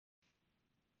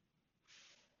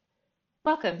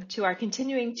Welcome to our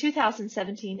continuing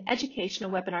 2017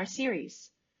 educational webinar series.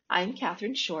 I'm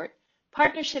Catherine Short,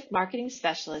 Partnership Marketing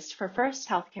Specialist for First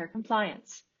Healthcare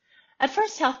Compliance. At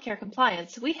First Healthcare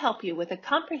Compliance, we help you with a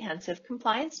comprehensive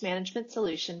compliance management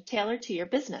solution tailored to your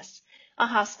business, a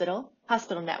hospital,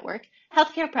 hospital network,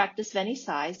 healthcare practice of any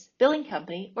size, billing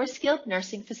company, or skilled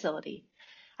nursing facility.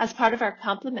 As part of our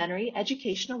complimentary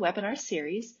educational webinar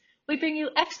series, we bring you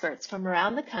experts from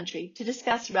around the country to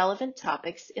discuss relevant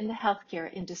topics in the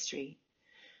healthcare industry.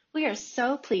 We are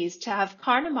so pleased to have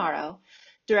Karna Morrow,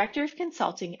 Director of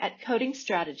Consulting at Coding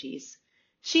Strategies.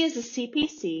 She is a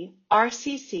CPC,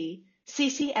 RCC,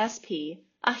 CCSP,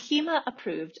 a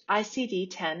HEMA-approved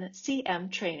ICD-10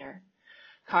 CM trainer.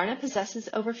 Karna possesses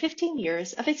over 15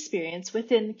 years of experience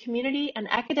within community and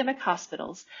academic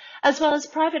hospitals, as well as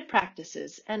private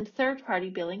practices and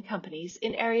third-party billing companies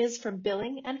in areas from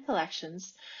billing and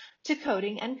collections to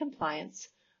coding and compliance,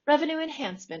 revenue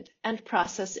enhancement, and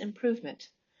process improvement.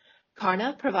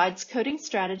 Karna provides Coding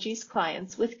Strategies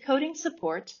clients with coding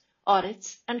support,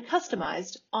 audits, and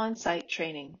customized on-site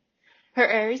training. Her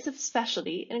areas of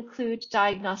specialty include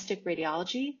diagnostic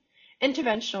radiology,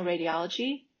 interventional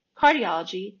radiology,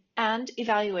 cardiology, and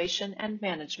evaluation and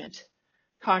management.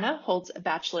 Karna holds a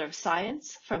Bachelor of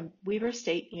Science from Weber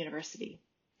State University.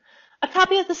 A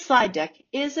copy of the slide deck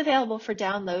is available for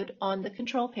download on the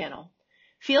control panel.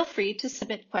 Feel free to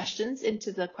submit questions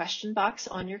into the question box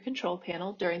on your control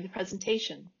panel during the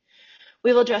presentation.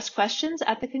 We will address questions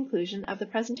at the conclusion of the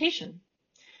presentation.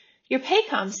 Your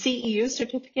Paycom CEU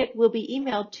certificate will be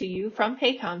emailed to you from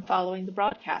Paycom following the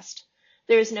broadcast.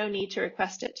 There is no need to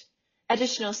request it.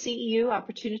 Additional CEU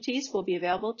opportunities will be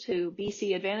available to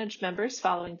BC Advantage members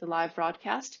following the live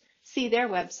broadcast. See their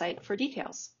website for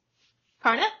details.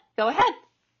 Karna, go ahead.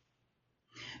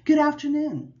 Good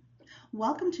afternoon.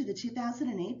 Welcome to the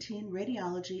 2018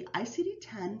 Radiology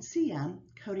ICD-10 CM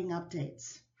Coding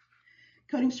Updates.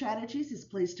 Coding Strategies is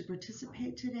pleased to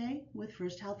participate today with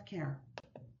First Healthcare.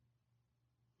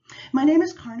 My name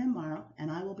is Karna Morrow,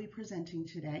 and I will be presenting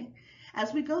today.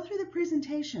 As we go through the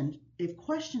presentation, if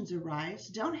questions arise,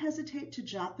 don't hesitate to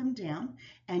jot them down,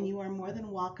 and you are more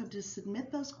than welcome to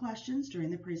submit those questions during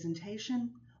the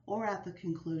presentation or at the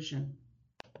conclusion.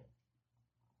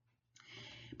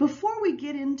 Before we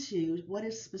get into what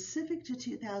is specific to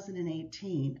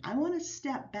 2018, I want to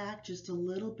step back just a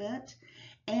little bit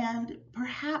and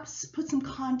perhaps put some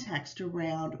context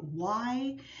around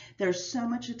why there's so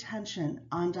much attention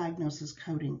on diagnosis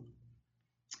coding.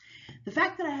 The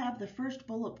fact that I have the first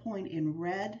bullet point in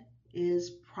red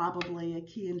is probably a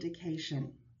key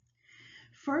indication.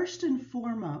 First and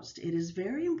foremost, it is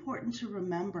very important to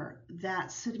remember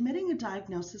that submitting a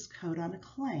diagnosis code on a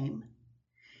claim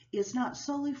is not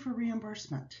solely for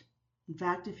reimbursement. In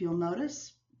fact, if you'll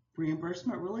notice,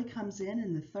 reimbursement really comes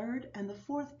in the third and the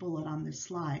fourth bullet on this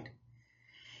slide.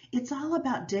 It's all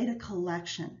about data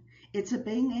collection. It's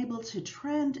being able to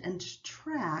trend and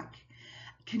track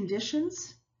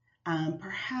conditions,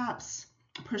 perhaps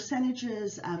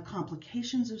percentages of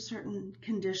complications of certain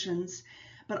conditions,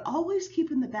 but always keep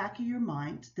in the back of your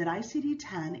mind that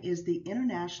ICD-10 is the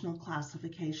International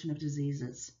Classification of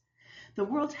Diseases. The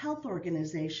World Health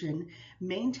Organization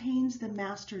maintains the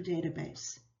master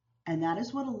database, and that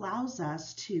is what allows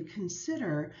us to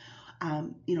consider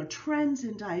trends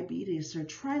in diabetes or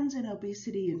trends in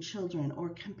obesity in children, or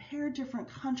compare different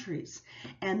countries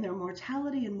and their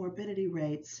mortality and morbidity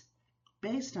rates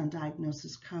based on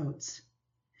diagnosis codes.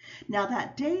 Now,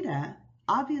 that data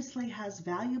obviously has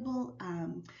value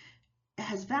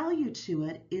to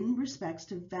it in respects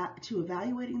to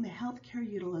evaluating the healthcare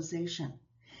utilization.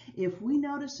 If we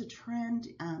notice a trend,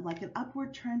 like an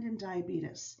upward trend in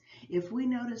diabetes, if we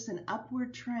notice an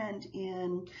upward trend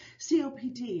in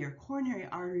COPD or coronary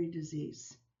artery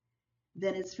disease,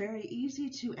 then it's very easy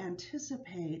to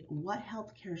anticipate what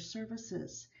healthcare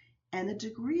services and the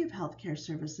degree of healthcare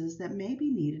services that may be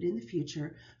needed in the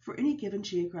future for any given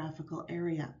geographical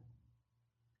area.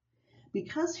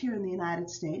 Because here in the United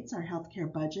States, our healthcare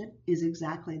budget is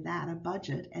exactly that, a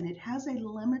budget, and it has a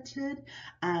limited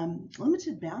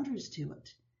boundaries to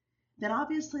it, then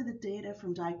obviously the data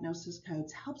from diagnosis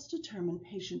codes helps determine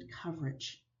patient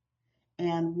coverage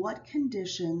and what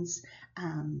conditions,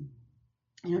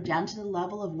 down to the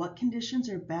level of what conditions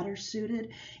are better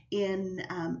suited in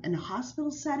a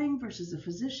hospital setting versus a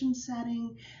physician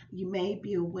setting. You may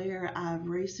be aware of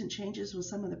recent changes with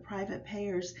some of the private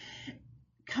payers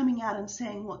coming out and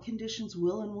saying what conditions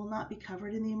will and will not be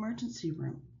covered in the emergency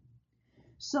room.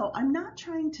 So I'm not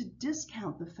trying to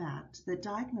discount the fact that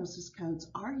diagnosis codes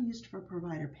are used for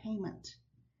provider payment,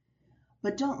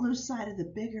 but don't lose sight of the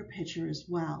bigger picture as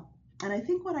well. And I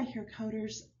think what I hear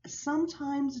coders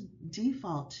sometimes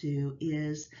default to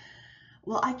is,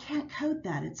 well, I can't code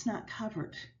that, it's not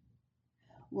covered.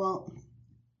 Well,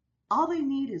 all they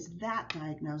need is that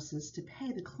diagnosis to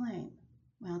pay the claim.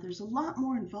 Well, there's a lot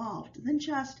more involved than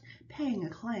just paying a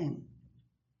claim.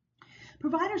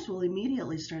 Providers will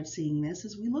immediately start seeing this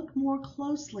as we look more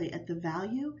closely at the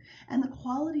value and the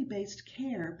quality-based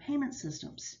care payment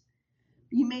systems.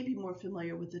 You may be more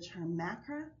familiar with the term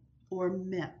MACRA or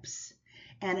MIPS.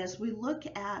 And as we look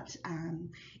at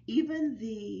even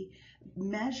the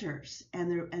measures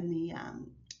and the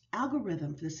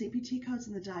algorithm for the CPT codes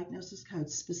and the diagnosis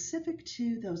codes specific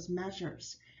to those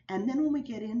measures, and then when we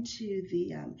get into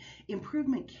the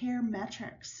improvement care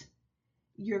metrics,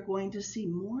 you're going to see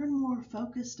more and more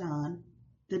focused on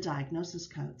the diagnosis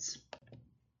codes.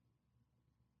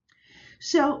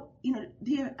 So,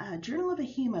 the Journal of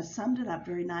AHIMA summed it up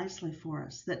very nicely for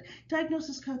us that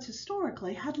diagnosis codes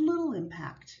historically had little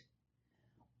impact.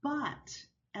 But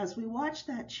as we watch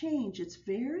that change, it's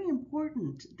very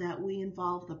important that we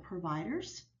involve the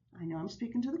providers. I know I'm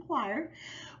speaking to the choir,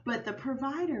 but the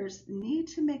providers need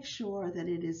to make sure that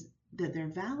they're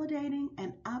validating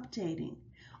and updating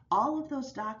all of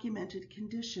those documented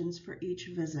conditions for each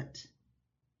visit.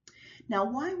 Now,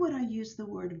 why would I use the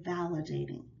word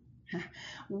validating?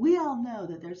 We all know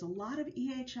that there's a lot of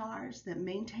EHRs that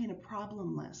maintain a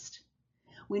problem list.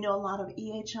 We know a lot of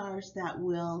EHRs that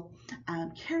will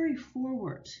carry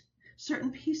forward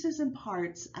certain pieces and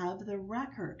parts of the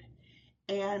record.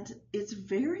 And it's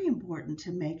very important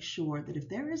to make sure that if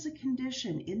there is a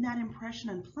condition in that impression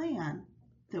and plan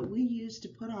that we use to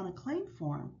put on a claim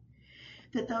form,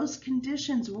 that those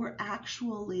conditions were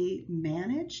actually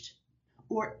managed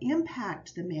or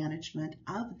impact the management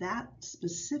of that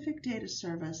specific data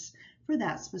service for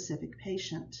that specific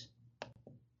patient.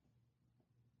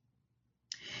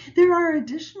 There are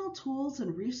additional tools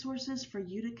and resources for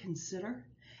you to consider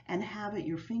and have at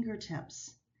your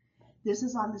fingertips. This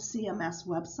is on the CMS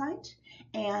website,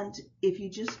 and if you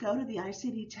just go to the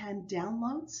ICD-10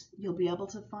 downloads, you'll be able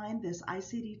to find this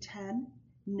ICD-10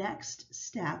 Next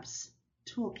Steps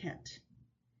Toolkit.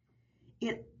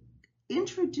 It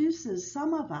introduces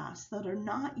some of us that are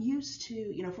not used to,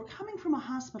 if we're coming from a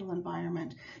hospital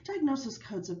environment, diagnosis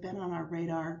codes have been on our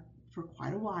radar for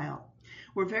quite a while.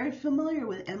 We're very familiar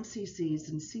with MCCs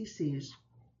and CCs.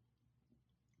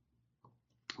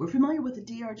 We're familiar with the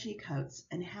DRG codes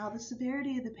and how the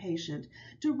severity of the patient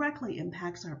directly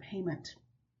impacts our payment.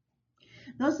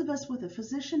 Those of us with a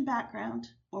physician background,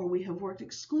 or we have worked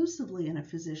exclusively in a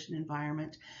physician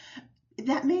environment,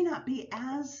 that may not be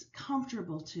as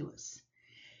comfortable to us.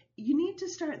 You need to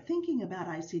start thinking about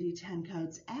ICD-10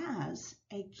 codes as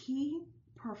a key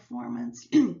performance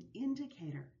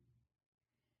indicator.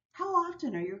 How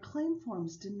often are your claim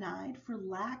forms denied for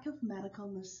lack of medical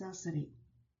necessity?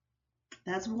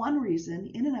 That's one reason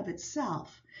in and of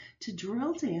itself to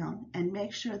drill down and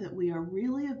make sure that we are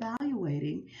really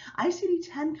evaluating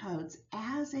ICD-10 codes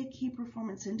as a key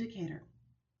performance indicator.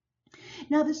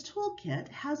 Now, this toolkit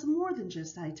has more than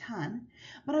just I-10,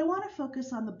 but I want to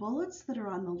focus on the bullets that are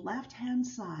on the left-hand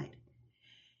side.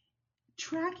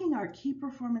 Tracking our key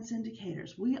performance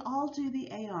indicators. We all do the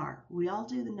AR. We all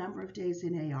do the number of days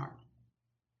in AR.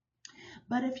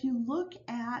 But if you look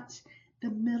at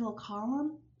the middle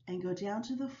column and go down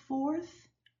to the fourth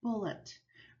bullet,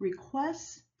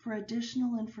 requests for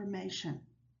additional information.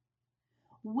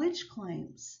 Which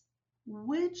claims?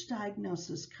 Which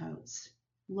diagnosis codes?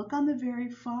 Look on the very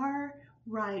far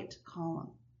right column.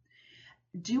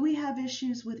 Do we have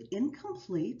issues with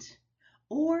incomplete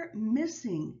or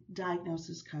missing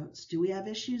diagnosis codes? Do we have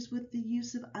issues with the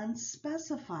use of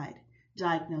unspecified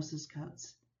diagnosis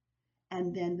codes?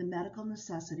 And then the medical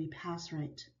necessity pass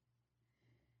rate.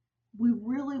 We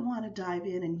really want to dive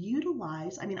in and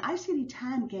utilize,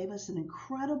 ICD-10 gave us an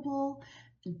incredible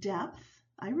depth.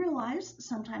 I realize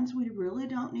sometimes we really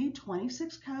don't need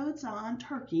 26 codes on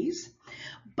turkeys,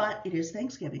 but it is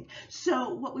Thanksgiving.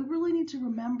 So what we really need to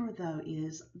remember, though,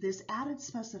 is this added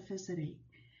specificity.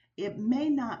 It may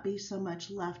not be so much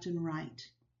left and right,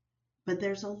 but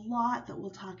there's a lot that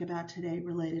we'll talk about today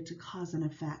related to cause and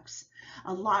effects,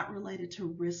 a lot related to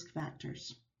risk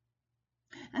factors.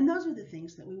 And those are the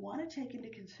things that we want to take into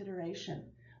consideration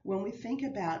when we think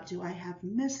about, do I have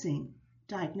missing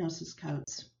diagnosis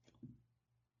codes?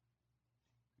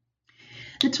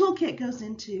 The toolkit goes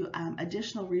into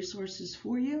additional resources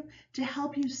for you to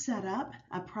help you set up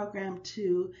a program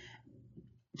to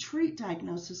treat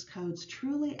diagnosis codes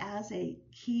truly as a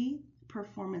key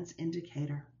performance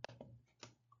indicator.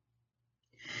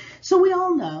 So we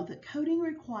all know that coding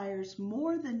requires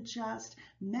more than just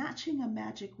matching a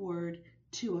magic word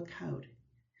to a code.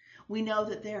 We know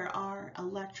that there are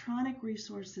electronic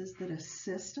resources that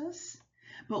assist us,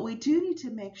 but we do need to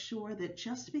make sure that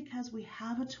just because we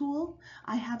have a tool,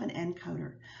 I have an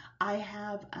encoder, I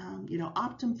have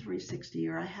Optum 360,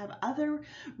 or I have other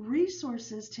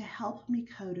resources to help me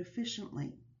code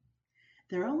efficiently.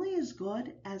 They're only as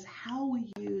good as how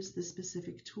we use the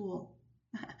specific tool.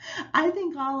 I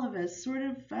think all of us sort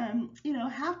of,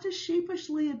 have to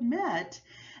sheepishly admit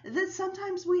that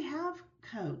sometimes we have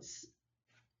codes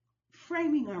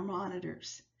framing our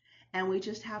monitors, and we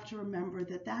just have to remember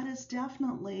that that is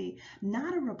definitely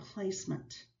not a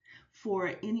replacement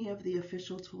for any of the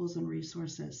official tools and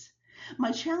resources.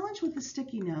 My challenge with the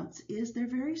sticky notes is they're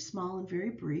very small and very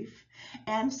brief,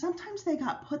 and sometimes they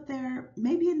got put there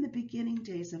maybe in the beginning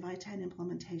days of I-10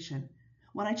 implementation,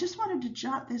 when I just wanted to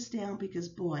jot this down because,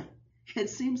 boy, it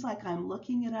seems like I'm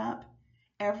looking it up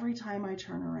every time I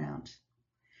turn around.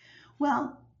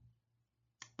 Well,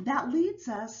 that leads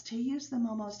us to use them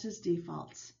almost as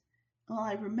defaults. Well,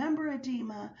 I remember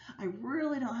edema, I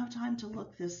really don't have time to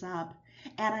look this up,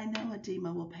 and I know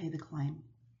edema will pay the claim.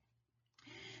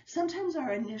 Sometimes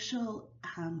our initial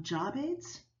job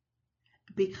aids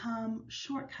become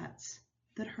shortcuts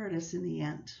that hurt us in the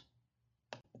end.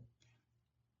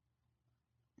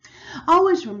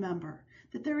 Always remember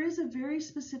that there is a very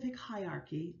specific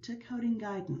hierarchy to coding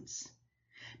guidance.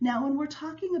 Now, when we're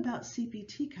talking about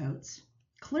CPT codes,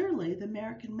 clearly the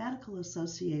American Medical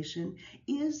Association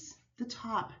is the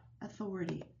top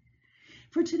authority.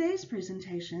 For today's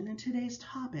presentation and today's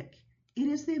topic, it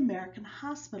is the American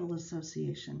Hospital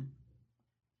Association.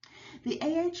 The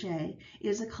AHA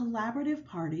is a collaborative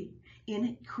party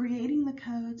in creating the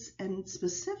codes and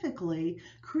specifically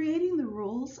creating the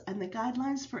rules and the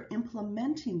guidelines for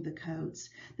implementing the codes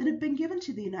that have been given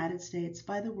to the United States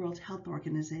by the World Health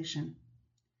Organization.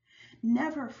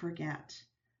 Never forget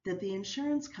that the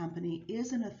insurance company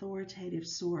is an authoritative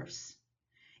source,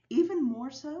 even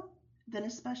more so than a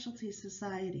specialty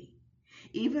society,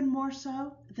 even more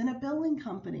so than a billing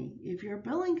company. If your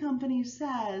billing company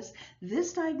says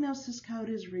this diagnosis code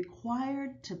is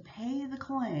required to pay the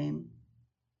claim,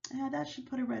 that should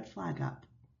put a red flag up.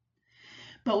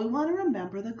 But we want to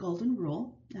remember the golden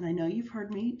rule, and I know you've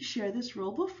heard me share this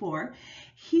rule before.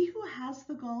 He who has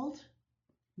the gold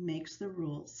makes the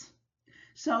rules.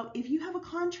 So if you have a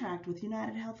contract with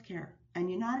United Healthcare and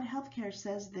United Healthcare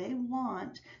says they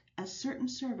want a certain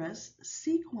service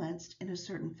sequenced in a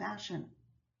certain fashion,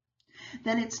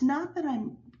 then it's not that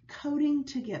I'm coding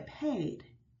to get paid.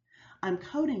 I'm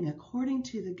coding according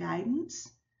to the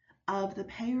guidance of the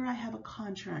payer I have a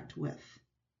contract with.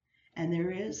 And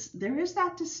there is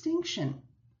that distinction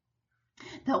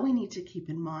that we need to keep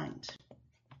in mind.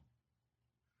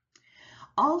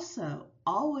 Also,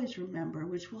 always remember,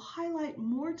 which we'll highlight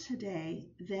more today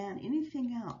than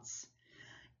anything else,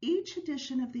 each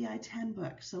edition of the I-10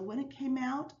 book, so when it came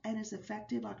out and is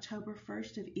effective October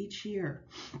 1st of each year,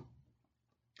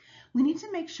 we need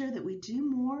to make sure that we do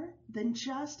more than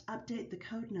just update the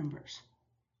code numbers.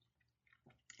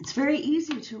 It's very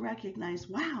easy to recognize,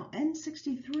 wow,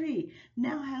 N63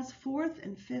 now has 4th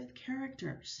and 5th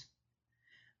characters.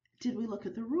 Did we look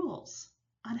at the rules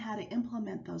on how to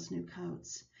implement those new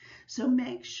codes? So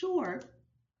make sure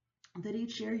that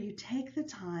each year you take the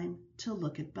time to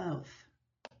look at both.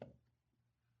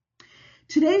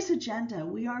 Today's agenda,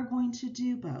 we are going to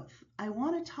do both. I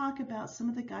want to talk about some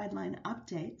of the guideline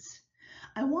updates.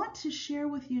 I want to share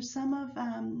with you some of,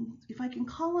 if I can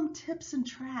call them, tips and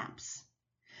traps.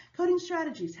 Coding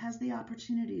Strategies has the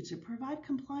opportunity to provide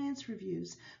compliance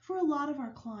reviews for a lot of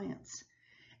our clients.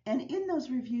 And in those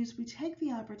reviews, we take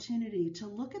the opportunity to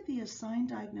look at the assigned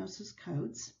diagnosis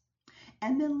codes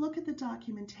and then look at the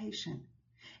documentation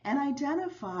and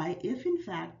identify if, in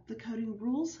fact, the coding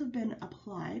rules have been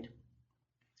applied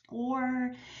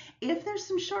or if there's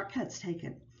some shortcuts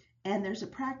taken and there's a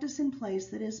practice in place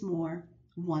that is more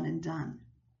one and done.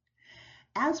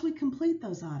 As we complete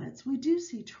those audits, we do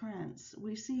see trends.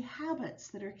 We see habits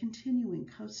that are continuing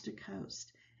coast to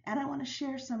coast. And I want to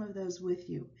share some of those with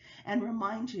you and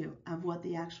remind you of what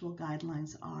the actual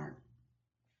guidelines are.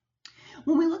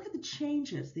 When we look at the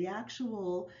changes,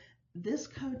 this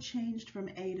code changed from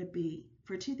A to B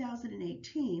for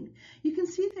 2018, you can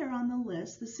see there on the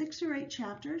list the 6 or 8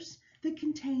 chapters that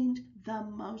contained the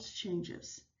most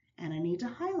changes. And I need to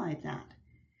highlight that.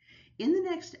 In the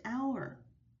next hour,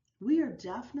 we are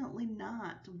definitely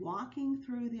not walking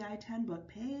through the I-10 book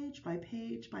page by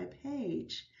page by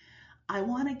page. I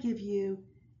want to give you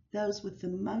those with the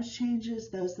most changes,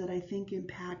 those that I think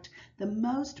impact the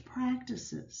most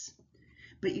practices.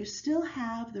 But you still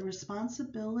have the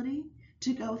responsibility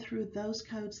to go through those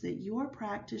codes that your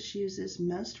practice uses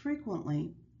most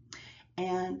frequently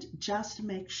and just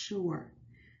make sure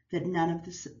that none of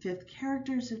the fifth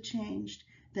characters have changed,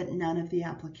 that none of the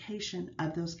application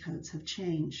of those codes have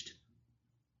changed.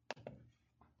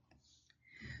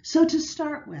 So to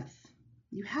start with,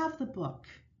 you have the book.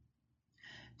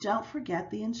 Don't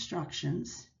forget the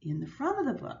instructions in the front of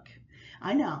the book.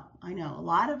 I know, a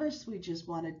lot of us, we just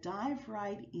want to dive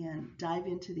right in, dive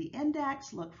into the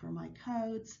index, look for my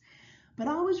codes, but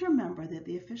always remember that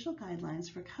the official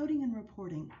guidelines for coding and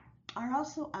reporting are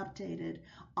also updated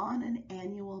on an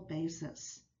annual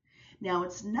basis. Now,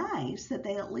 it's nice that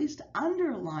they at least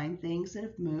underline things that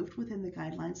have moved within the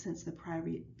guidelines since the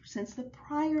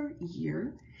prior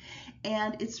year,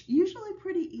 and it's usually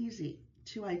pretty easy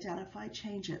to identify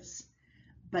changes,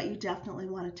 but you definitely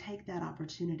want to take that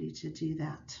opportunity to do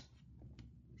that.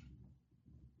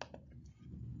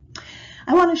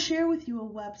 I want to share with you a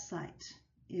website.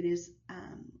 It is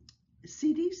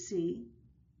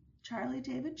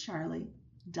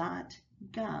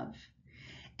cdc.charlie.david.charlie.gov.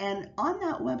 And on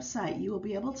that website, you will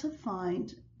be able to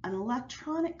find an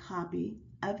electronic copy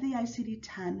of the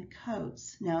ICD-10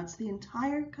 codes. Now, it's the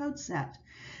entire code set.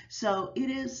 So it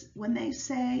is, when they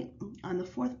say on the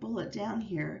fourth bullet down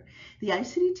here, the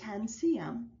ICD-10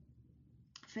 CM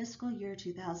fiscal year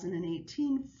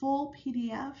 2018 full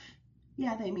PDF.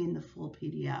 Yeah, they mean the full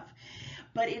PDF,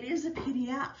 but it is a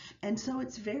PDF, and so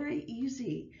it's very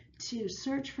easy to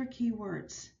search for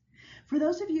keywords. For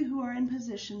those of you who are in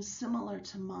positions similar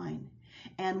to mine,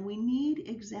 and we need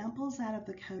examples out of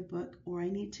the code book, or I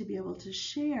need to be able to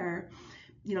share,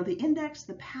 the index,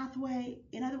 the pathway.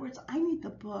 In other words, I need the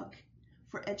book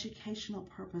for educational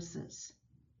purposes.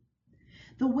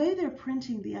 The way they're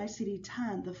printing the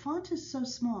ICD-10, the font is so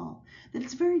small that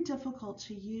it's very difficult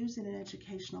to use in an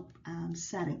educational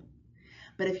setting.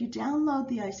 But if you download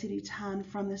the ICD-10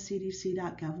 from the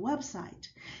cdc.gov website,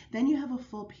 then you have a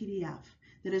full PDF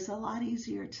that is a lot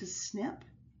easier to snip,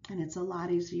 and it's a lot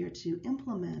easier to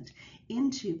implement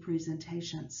into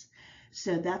presentations.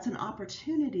 So that's an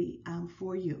opportunity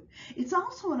for you. It's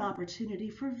also an opportunity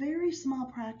for very small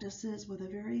practices with a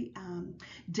very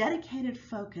dedicated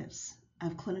focus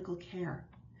of clinical care,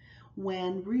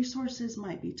 when resources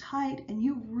might be tight and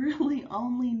you really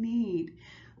only need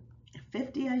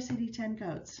 50 ICD-10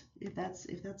 codes, if that's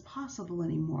possible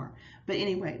anymore. But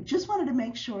anyway, just wanted to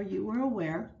make sure you were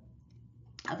aware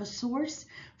of a source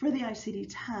for the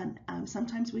ICD-10.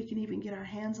 Sometimes we can even get our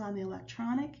hands on the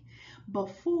electronic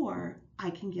before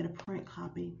I can get a print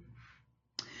copy.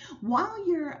 While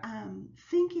you're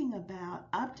thinking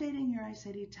about updating your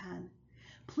ICD-10,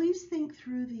 please think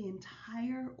through the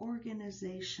entire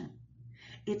organization.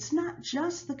 It's not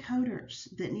just the coders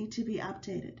that need to be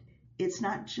updated. It's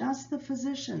not just the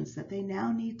physicians that they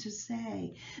now need to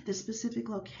say the specific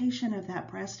location of that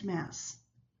breast mass.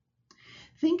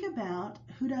 Think about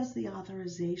who does the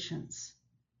authorizations,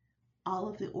 all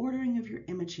of the ordering of your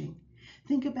imaging.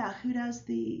 Think about who does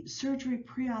the surgery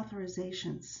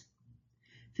pre-authorizations.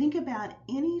 Think about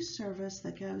any service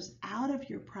that goes out of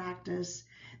your practice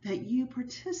that you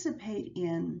participate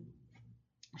in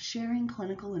sharing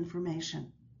clinical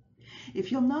information.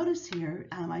 If you'll notice here,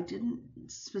 I didn't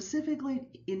specifically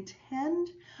intend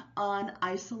on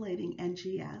isolating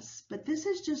NGS, but this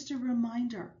is just a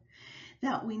reminder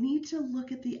that we need to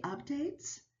look at the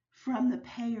updates from the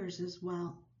payers as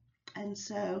well. And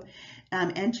so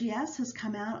NGS has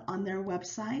come out on their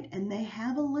website, and they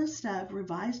have a list of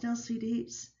revised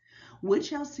LCDs,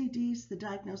 which LCDs the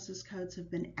diagnosis codes have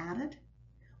been added,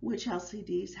 which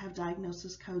LCDs have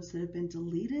diagnosis codes that have been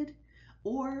deleted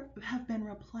or have been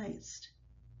replaced.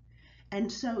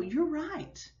 And so you're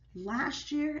right.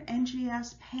 Last year,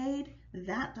 NGS paid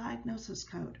that diagnosis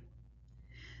code.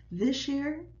 This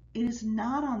year, it is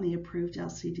not on the approved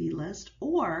LCD list,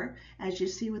 or as you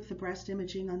see with the breast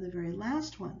imaging on the very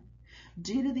last one,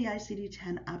 due to the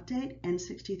ICD-10 update,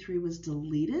 N63 was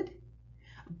deleted,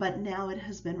 but now it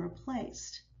has been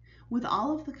replaced with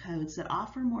all of the codes that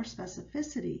offer more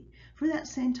specificity for that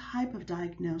same type of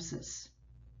diagnosis.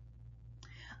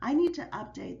 I need to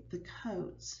update the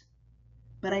codes,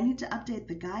 but I need to update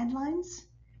the guidelines,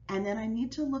 and then I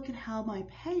need to look at how my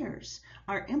payers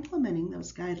are implementing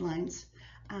those guidelines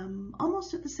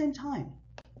almost at the same time.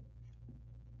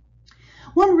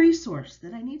 One resource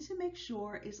that I need to make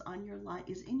sure is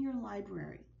in your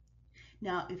library.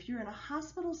 Now, if you're in a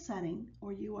hospital setting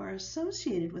or you are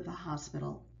associated with a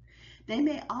hospital, they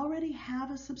may already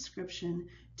have a subscription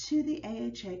to the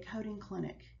AHA Coding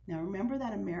Clinic. Now, remember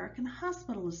that American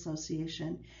Hospital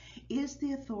Association is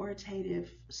the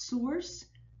authoritative source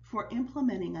for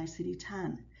implementing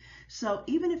ICD-10. So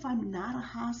even if I'm not a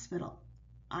hospital,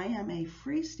 I am a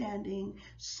freestanding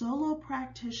solo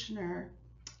practitioner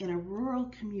in a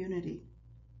rural community.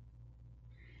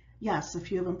 Yes, a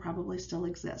few of them probably still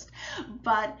exist,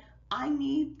 but I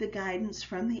need the guidance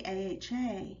from the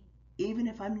AHA, even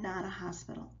if I'm not a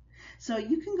hospital. So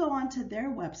you can go onto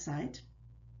their website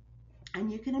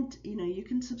and you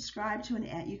can subscribe to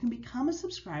you can become a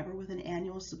subscriber with an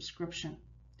annual subscription.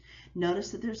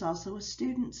 Notice that there's also a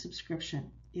student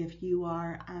subscription if you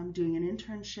are doing an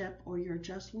internship or you're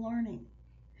just learning.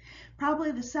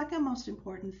 Probably the second most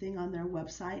important thing on their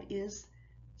website is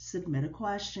submit a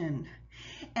question.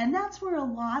 And that's where a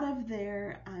lot of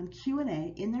their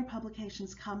Q&A in their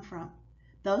publications come from.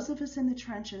 Those of us in the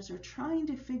trenches are trying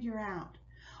to figure out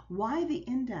why the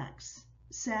index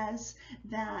says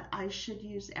that I should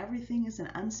use everything as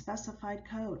an unspecified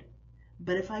code.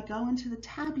 But if I go into the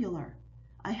tabular,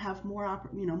 I have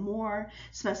more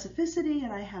specificity,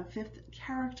 and I have fifth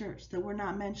characters that were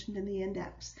not mentioned in the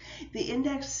index. The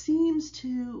index seems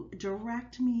to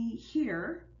direct me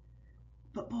here,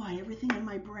 but boy, everything in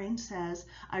my brain says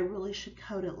I really should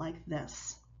code it like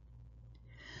this.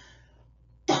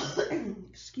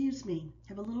 Excuse me, I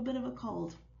have a little bit of a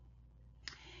cold.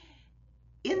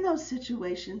 In those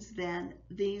situations, then,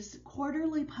 these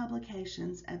quarterly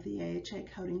publications of the AHA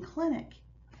Coding Clinic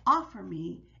offer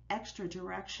me extra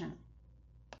direction.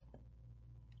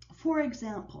 For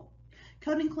example,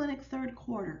 Coding Clinic third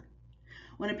quarter.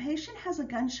 When a patient has a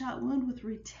gunshot wound with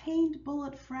retained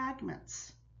bullet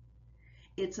fragments,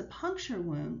 it's a puncture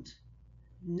wound,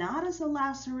 not as a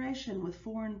laceration with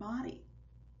foreign body,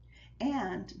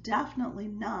 and definitely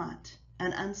not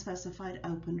an unspecified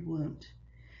opened wound.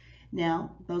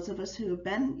 Now, those of us who have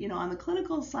been, on the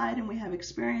clinical side and we have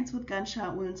experience with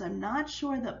gunshot wounds, I'm not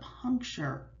sure that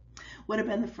puncture would have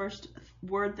been the first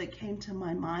word that came to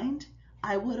my mind.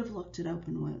 I would have looked at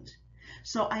open wound.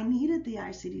 So I needed the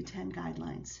ICD-10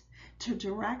 guidelines to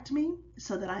direct me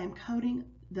so that I am coding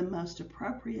the most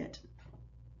appropriate.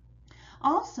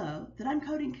 Also, that I'm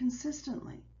coding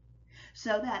consistently,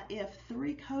 so that if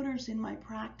 3 coders in my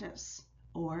practice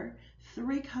or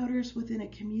 3 coders within a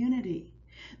community,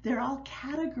 they're all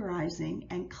categorizing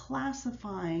and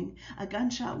classifying a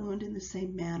gunshot wound in the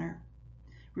same manner.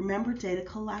 Remember, data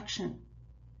collection.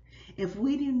 If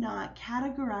we do not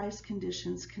categorize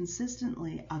conditions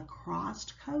consistently across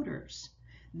coders,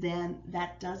 then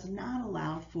that does not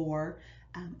allow for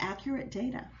accurate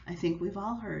data. I think we've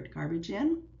all heard garbage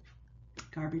in,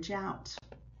 garbage out.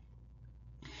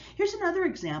 Here's another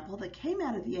example that came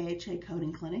out of the AHA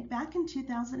Coding Clinic back in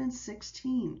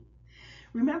 2016.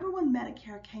 Remember when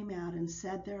Medicare came out and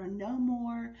said there are no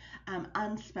more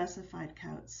unspecified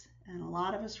codes? And a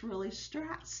lot of us really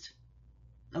stressed.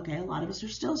 Okay, a lot of us are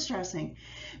still stressing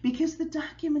because the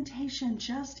documentation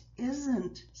just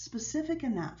isn't specific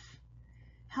enough.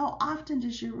 How often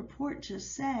does your report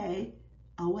just say,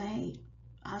 OA,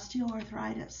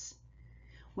 osteoarthritis?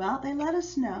 Well, they let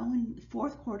us know in the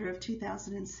fourth quarter of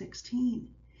 2016.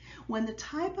 When the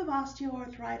type of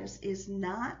osteoarthritis is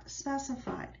not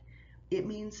specified, it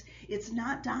means it's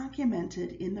not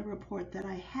documented in the report that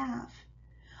I have.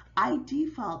 I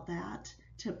default that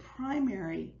to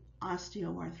primary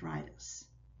osteoarthritis.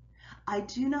 I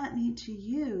do not need to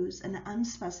use an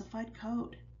unspecified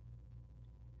code.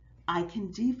 I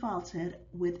can default it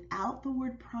without the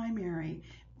word primary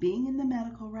being in the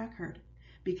medical record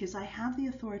because I have the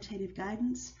authoritative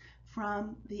guidance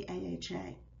from the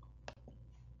AHA.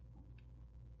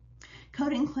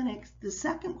 Coding Clinic, the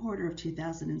second quarter of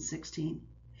 2016.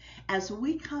 As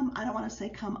we I don't want to say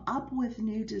come up with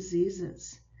new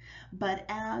diseases, but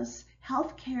as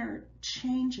healthcare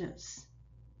changes,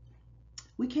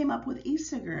 we came up with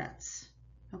e-cigarettes.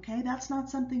 Okay, that's not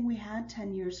something we had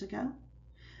 10 years ago.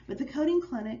 But the Coding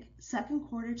Clinic, second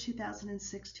quarter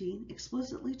 2016,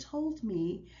 explicitly told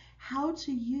me how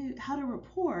to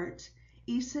report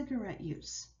e-cigarette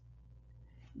use.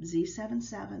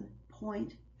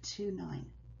 Z77.29.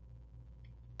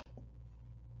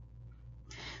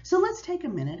 So let's take a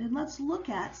minute and let's look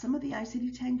at some of the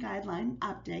ICD-10 guideline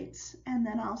updates, and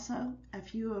then also a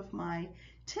few of my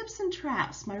tips and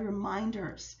traps, my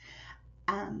reminders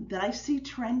that I see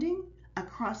trending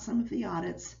across some of the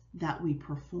audits that we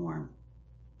perform.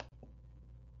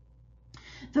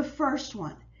 The first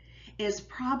one is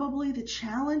probably the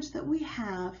challenge that we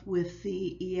have with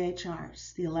the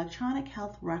EHRs, the electronic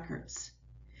health records.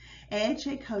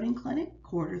 AHA Coding Clinic,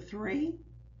 quarter 3.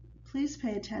 Please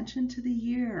pay attention to the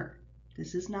year.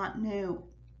 This is not new.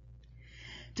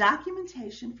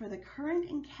 Documentation for the current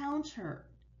encounter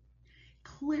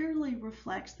clearly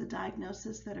reflects the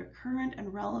diagnoses that are current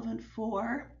and relevant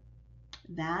for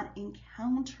that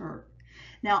encounter.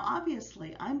 Now,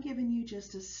 obviously, I'm giving you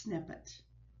just a snippet.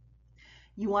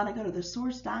 You want to go to the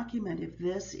source document if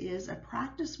this is a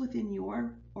practice within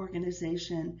your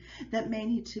organization that may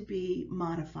need to be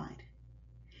modified.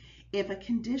 If a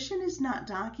condition is not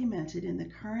documented in the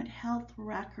current health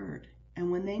record, and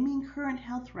when they mean current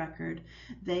health record,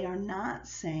 they are not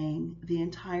saying the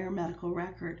entire medical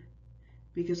record,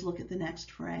 because look at the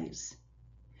next phrase.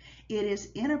 It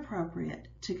is inappropriate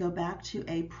to go back to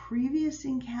a previous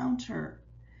encounter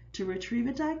to retrieve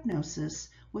a diagnosis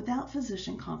without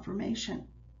physician confirmation.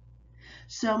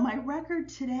 So my record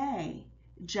today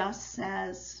just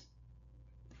says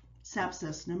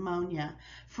sepsis, pneumonia,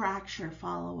 fracture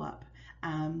follow-up,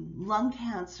 lung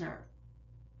cancer.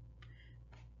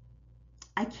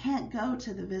 I can't go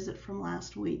to the visit from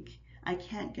last week. I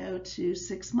can't go to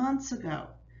 6 months ago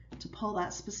to pull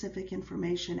that specific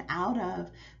information out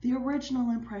of the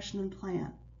original impression and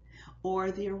plan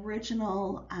or the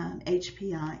original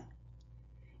HPI.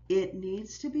 It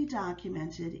needs to be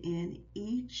documented in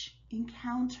each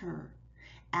encounter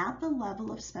at the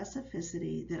level of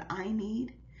specificity that I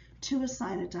need to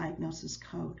assign a diagnosis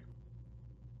code.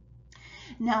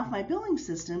 Now, if my billing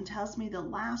system tells me that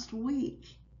last week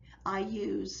I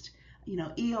used,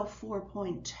 EO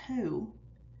 4.2,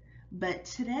 but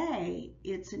today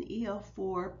it's an EO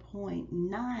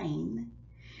 4.9,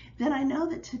 then I know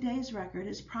that today's record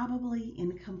is probably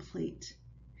incomplete.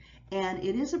 And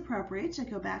it is appropriate to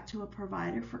go back to a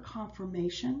provider for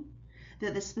confirmation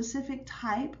that the specific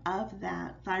type of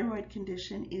that thyroid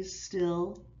condition is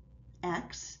still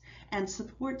X and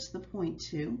supports the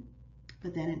 0.2,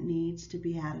 but then it needs to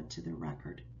be added to the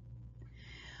record.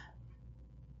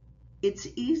 It's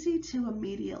easy to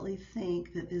immediately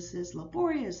think that this is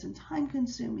laborious and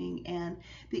time-consuming, and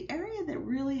the area that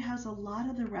really has a lot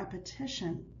of the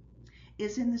repetition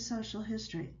is in the social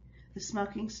history, the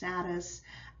smoking status,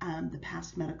 the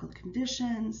past medical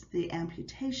conditions, the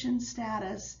amputation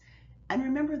status. And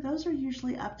remember, those are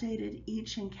usually updated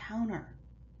each encounter,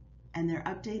 and they're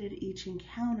updated each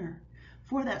encounter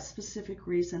for that specific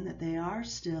reason that they are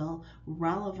still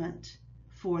relevant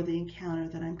for the encounter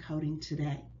that I'm coding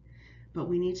today. But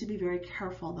we need to be very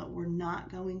careful that we're not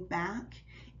going back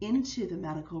into the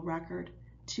medical record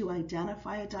to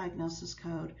identify a diagnosis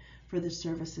code for the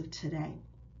service of today.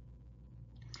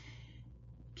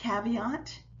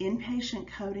 Caveat, inpatient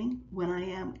coding, when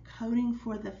I am coding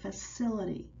for the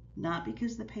facility, not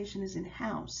because the patient is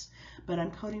in-house, but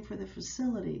I'm coding for the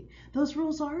facility, those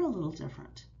rules are a little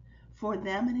different. For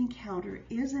them, an encounter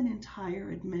is an entire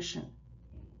admission.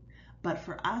 But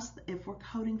for us, if we're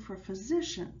coding for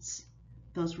physicians,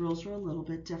 those rules are a little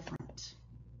bit different.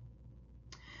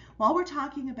 While we're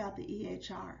talking about the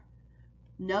EHR,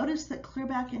 notice that clear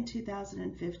back in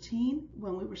 2015,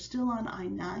 when we were still on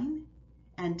I-9,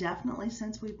 and definitely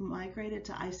since we've migrated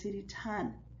to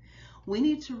ICD-10, we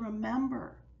need to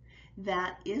remember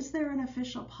that is there an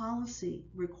official policy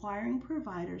requiring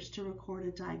providers to record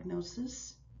a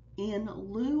diagnosis in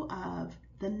lieu of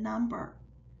the number?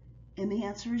 And the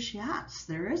answer is yes,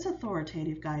 there is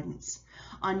authoritative guidance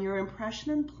on your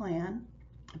impression and plan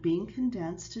being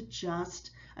condensed to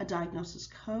just a diagnosis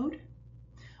code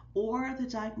or the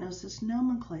diagnosis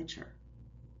nomenclature.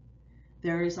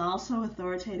 There is also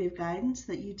authoritative guidance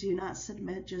that you do not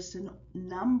submit just a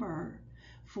number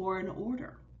for an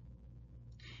order.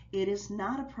 It is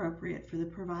not appropriate for the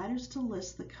providers to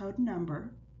list the code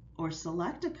number or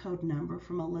select a code number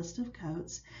from a list of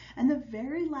codes, and the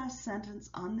very last sentence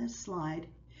on this slide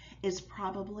is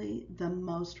probably the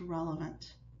most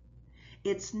relevant.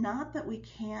 It's not that we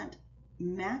can't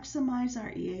maximize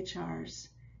our EHRs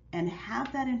and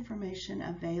have that information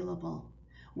available.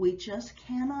 We just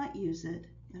cannot use it,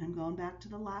 and I'm going back to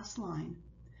the last line,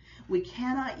 we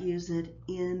cannot use it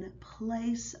in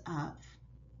place of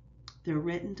the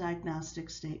written diagnostic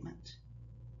statement.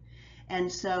 And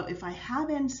so if I have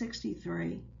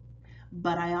N63,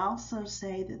 but I also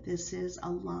say that this is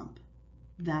a lump,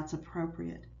 that's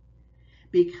appropriate.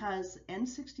 Because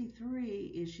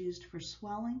N63 is used for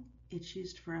swelling, it's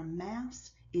used for a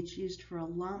mass, it's used for a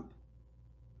lump.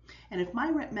 And if my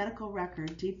medical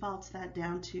record defaults that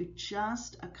down to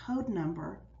just a code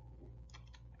number,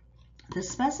 the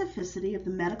specificity of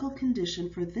the medical condition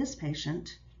for this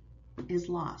patient is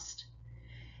lost.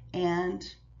 And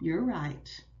you're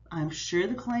right, I'm sure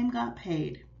the claim got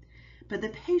paid, but the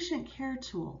patient care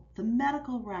tool, the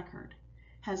medical record,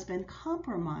 has been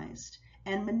compromised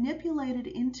and manipulated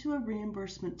into a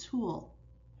reimbursement tool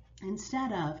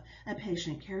instead of a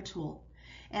patient care tool.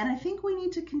 And I think we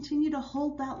need to continue to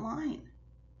hold that line.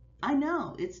 I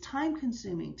know it's time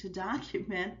consuming to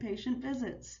document patient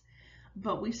visits,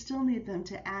 but we still need them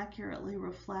to accurately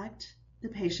reflect the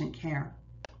patient care.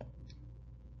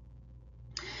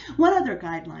 One other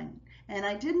guideline, and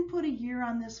I didn't put a year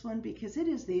on this one because it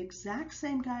is the exact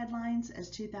same guidelines as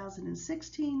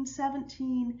 2016,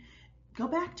 17, go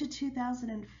back to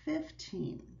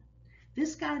 2015.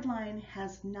 This guideline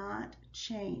has not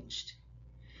changed,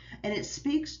 and it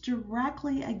speaks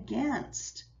directly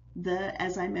against the,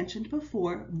 as I mentioned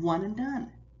before, one and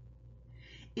done.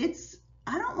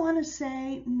 I don't want to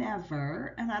say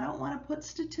never, and I don't want to put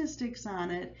statistics on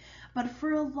it, but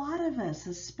for a lot of us,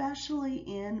 especially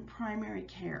in primary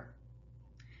care,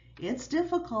 it's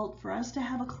difficult for us to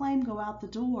have a claim go out the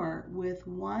door with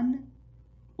 1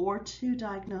 or 2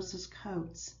 diagnosis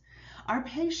codes. Our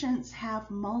patients have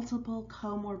multiple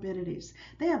comorbidities.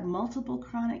 They have multiple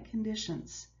chronic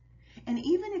conditions. And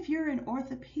even if you're in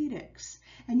orthopedics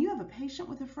and you have a patient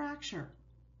with a fracture,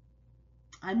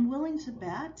 I'm willing to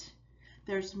bet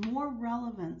there's more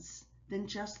relevance than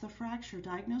just the fracture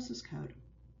diagnosis code.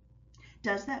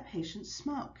 Does that patient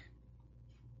smoke?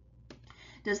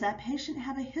 Does that patient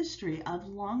have a history of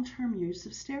long-term use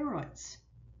of steroids?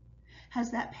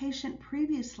 Has that patient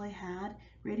previously had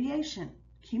radiation,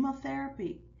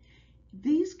 chemotherapy?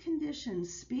 These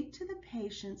conditions speak to the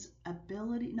patient's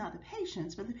ability, not the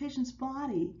patient's, but the patient's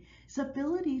body's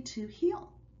ability to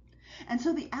heal. And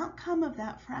so the outcome of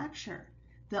that fracture,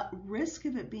 the risk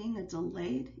of it being a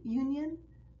delayed union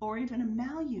or even a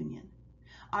malunion,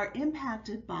 are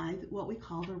impacted by what we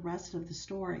call the rest of the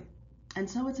story. And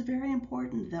so it's very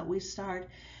important that we start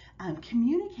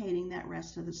communicating that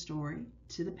rest of the story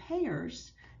to the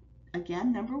payers.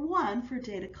 Again, number 1, for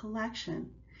data collection,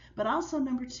 but also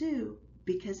number 2,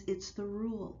 because it's the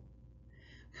rule.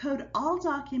 Code all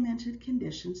documented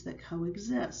conditions that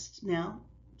coexist. Now,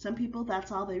 some people,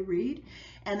 that's all they read,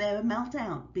 and they have a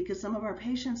meltdown because some of our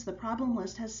patients, the problem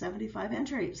list has 75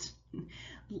 entries.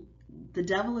 The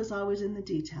devil is always in the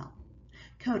detail.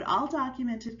 Code all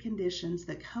documented conditions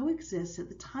that coexist at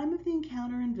the time of the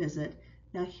encounter and visit.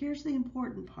 Now, here's the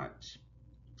important part.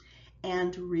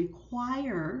 And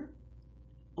require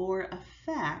or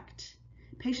affect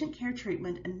patient care,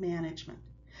 treatment, and management.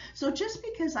 So just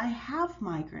because I have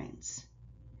migraines,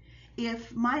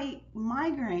 if my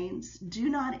migraines do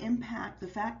not impact the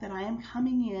fact that I am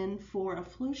coming in for a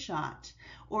flu shot,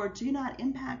 or do not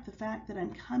impact the fact that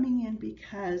I'm coming in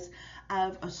because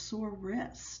of a sore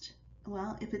wrist,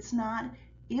 well, if it's not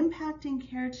impacting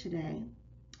care today,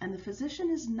 and the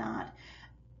physician is not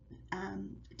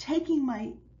taking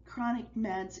my chronic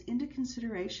meds into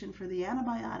consideration for the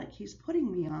antibiotic he's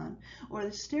putting me on, or the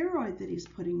steroid that he's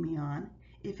putting me on,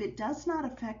 if it does not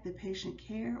affect the patient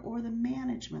care or the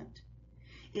management,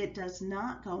 it does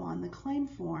not go on the claim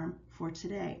form for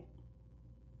today.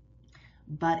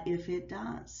 But if it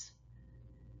does,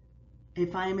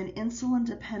 if I am an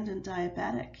insulin-dependent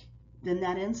diabetic, then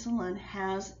that insulin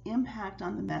has impact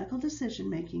on the medical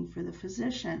decision-making for the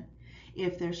physician.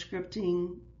 If they're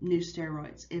scripting new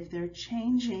steroids, if they're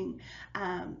changing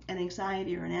an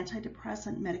anxiety or an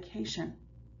antidepressant medication,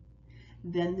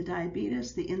 then the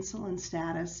diabetes, the insulin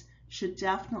status, should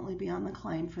definitely be on the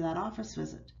claim for that office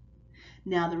visit.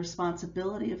 Now, the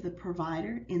responsibility of the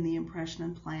provider in the impression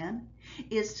and plan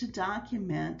is to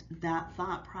document that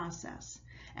thought process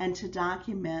and to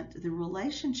document the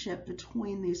relationship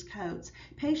between these codes.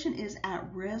 Patient is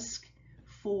at risk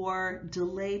for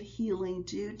delayed healing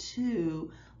due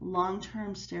to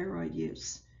long-term steroid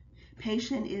use.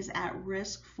 Patient is at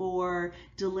risk for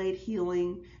delayed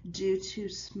healing due to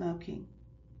smoking.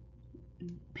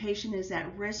 Patient is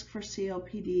at risk for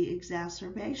COPD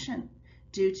exacerbation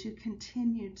due to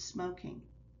continued smoking.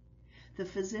 The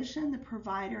physician, the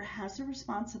provider, has a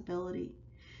responsibility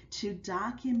to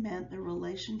document the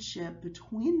relationship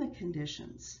between the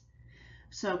conditions.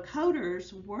 So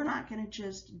coders, we're not going to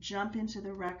just jump into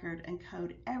the record and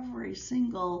code every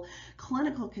single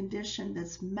clinical condition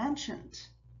that's mentioned,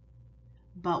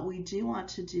 but we do want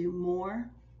to do more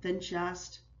than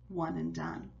just one and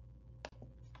done.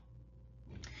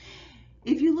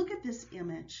 If you look at this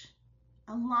image,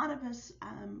 a lot of us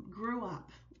grew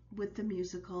up with the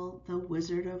musical The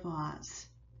Wizard of Oz.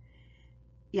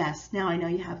 Yes, now I know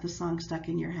you have the song stuck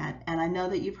in your head, and I know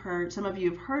that you've heard, some of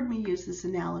you have heard me use this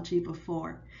analogy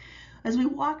before. As we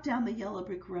walk down the yellow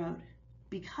brick road,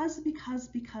 because,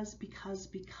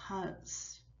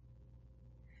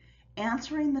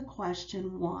 answering the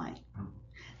question why.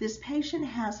 This patient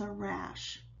has a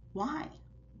rash. Why?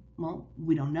 Well,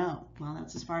 we don't know. Well,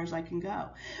 that's as far as I can go.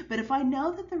 But if I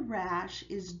know that the rash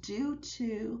is due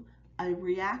to a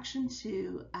reaction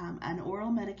to an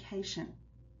oral medication,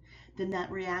 then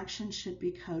that reaction should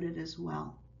be coded as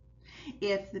well.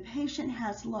 If the patient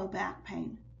has low back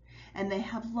pain and they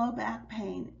have low back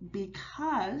pain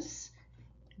because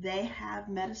they have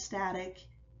metastatic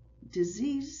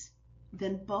disease,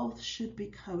 then both should be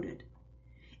coded.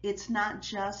 It's not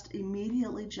just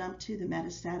immediately jump to the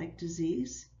metastatic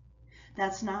disease.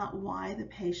 That's not why the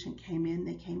patient came in.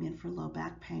 They came in for low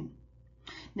back pain.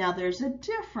 Now there's a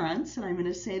difference, and I'm going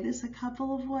to say this a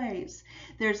couple of ways.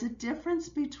 There's a difference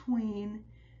between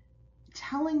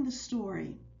telling the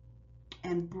story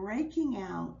and breaking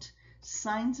out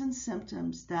signs and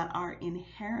symptoms that are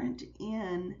inherent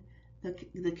in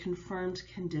the confirmed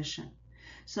condition.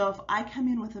 So if I come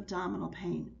in with abdominal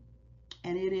pain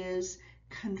and it is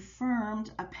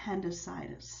confirmed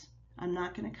appendicitis, I'm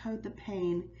not going to code the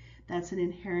pain. That's an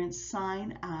inherent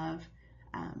sign of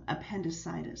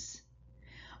appendicitis.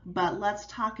 But let's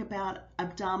talk about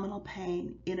abdominal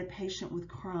pain in a patient with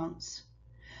Crohn's.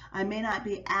 I may not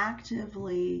be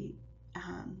actively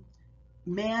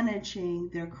managing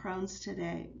their Crohn's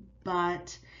today,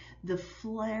 but the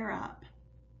flare-up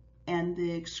and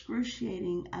the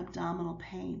excruciating abdominal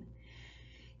pain,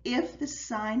 if the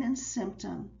sign and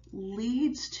symptom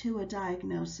leads to a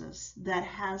diagnosis that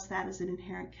has that as an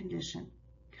inherent condition,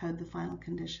 code the final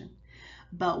condition.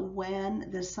 But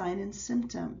when the sign and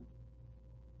symptom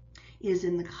is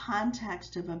in the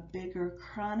context of a bigger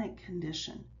chronic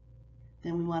condition,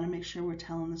 then we want to make sure we're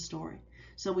telling the story.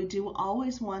 So we do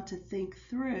always want to think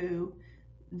through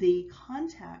the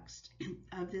context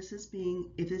of this as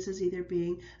being, if this is either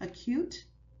being acute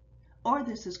or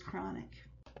this is chronic.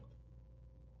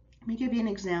 Let me give you an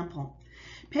example.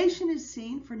 Patient is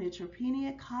seen for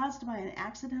neutropenia caused by an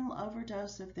accidental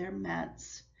overdose of their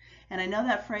meds. And I know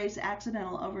that phrase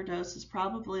accidental overdose is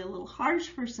probably a little harsh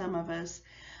for some of us,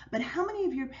 but how many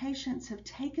of your patients have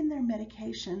taken their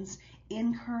medications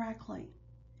incorrectly?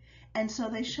 And so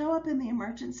they show up in the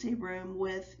emergency room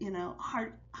with,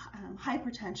 heart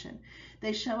hypertension.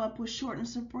 They show up with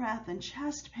shortness of breath and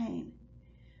chest pain.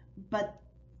 But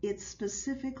it's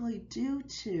specifically due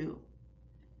to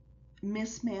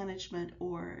mismanagement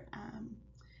or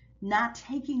not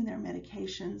taking their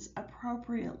medications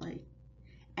appropriately,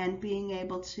 and being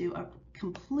able to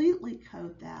completely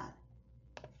code that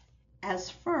as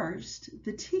first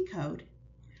the T code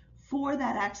for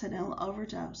that accidental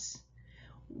overdose.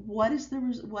 What is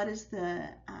the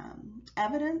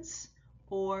evidence,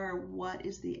 or what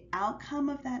is the outcome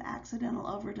of that accidental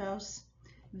overdose?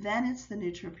 Then it's the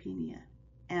neutropenia,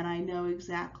 and I know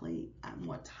exactly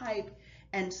what type,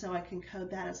 and so I can code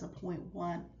that as a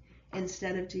 0.1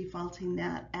 instead of defaulting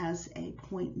that as a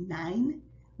 0.9,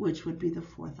 which would be the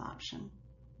fourth option.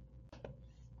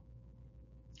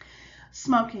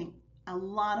 Smoking. A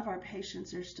lot of our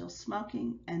patients are still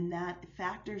smoking, and that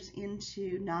factors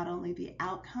into not only the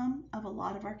outcome of a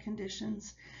lot of our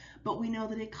conditions, but we know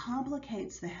that it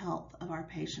complicates the health of our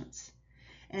patients.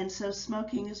 And so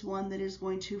smoking is one that is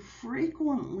going to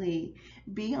frequently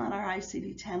be on our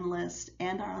ICD-10 list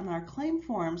and on our claim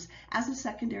forms as a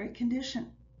secondary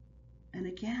condition. And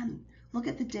again, look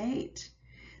at the date.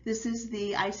 This is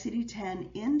the ICD-10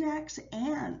 index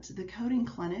and the coding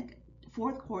clinic,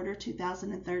 fourth quarter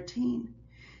 2013.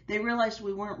 They realized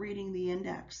we weren't reading the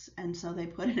index, and so they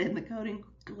put it in the coding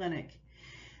clinic.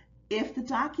 If the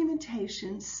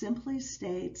documentation simply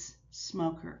states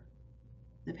smoker,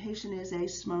 the patient is a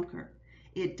smoker.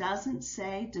 It doesn't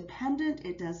say dependent,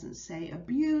 it doesn't say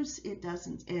abuse, it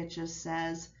just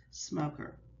says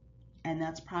smoker. And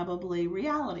that's probably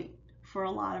reality for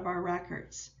a lot of our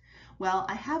records. Well,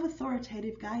 I have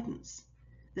authoritative guidance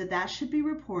that should be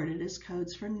reported as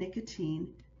codes for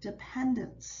nicotine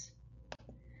dependence.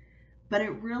 But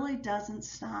it really doesn't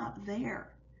stop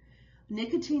there.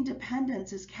 Nicotine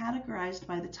dependence is categorized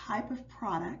by the type of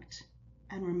product,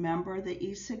 and remember the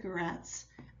e-cigarettes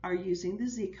are using the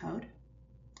Z code.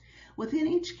 Within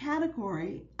each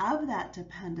category of that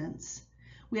dependence,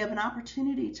 we have an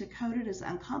opportunity to code it as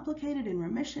uncomplicated, in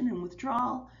remission and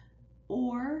withdrawal,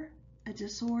 or a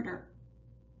disorder.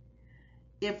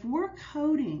 If we're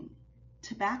coding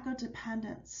tobacco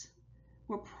dependence,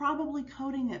 we're probably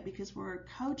coding it because we're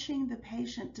coaching the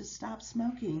patient to stop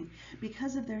smoking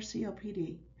because of their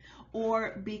COPD,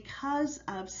 or because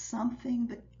of something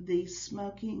that the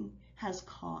smoking has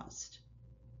caused.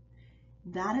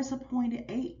 That is a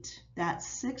 0.8. That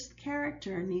sixth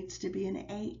character needs to be an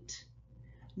 8,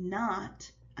 not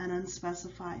an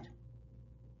unspecified.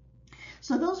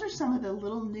 So those are some of the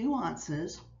little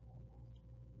nuances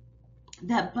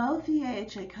that both the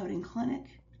AHA Coding Clinic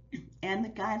and the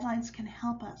guidelines can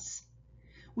help us.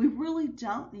 We really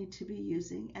don't need to be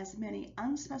using as many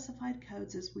unspecified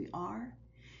codes as we are,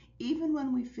 even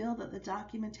when we feel that the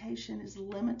documentation is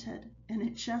limited and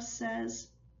it just says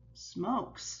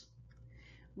smokes.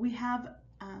 we have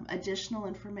additional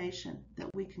information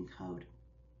that we can code.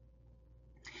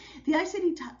 The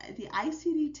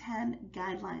ICD-10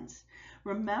 guidelines.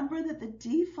 Remember that the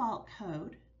default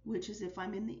code, which is if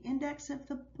I'm in the index of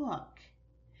the book,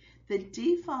 the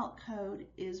default code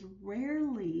is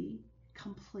rarely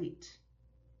complete.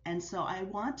 And so I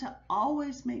want to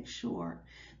always make sure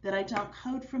that I don't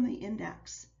code from the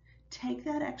index. Take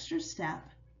that extra step,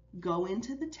 go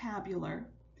into the tabular,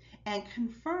 and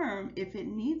confirm if it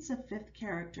needs a fifth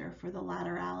character for the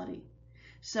laterality,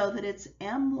 so that it's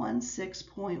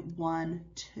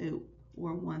M16.12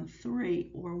 or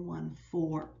 13 or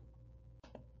 14.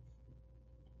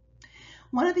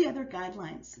 One of the other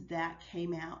guidelines that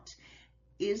came out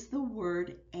is the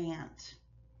word "and."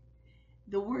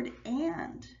 The word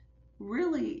 "and"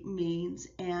 really means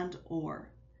 "and or."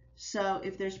 So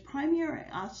if there's primary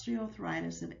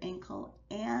osteoarthritis of ankle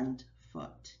and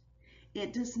foot,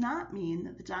 it does not mean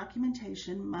that the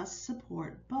documentation must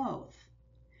support both.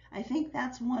 I think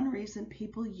that's one reason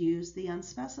people use the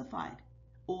unspecified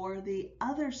or the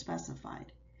other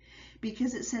specified,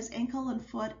 because it says ankle and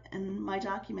foot and my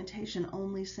documentation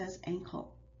only says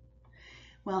ankle.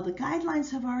 Well, the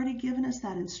guidelines have already given us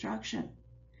that instruction.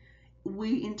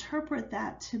 We interpret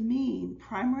that to mean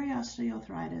primary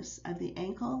osteoarthritis of the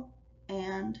ankle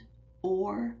and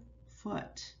or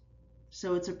foot.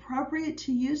 So it's appropriate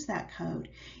to use that code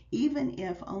even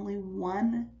if only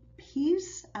one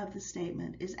piece of the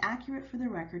statement is accurate for the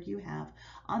record you have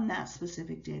on that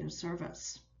specific date of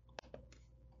service.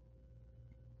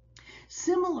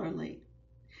 Similarly,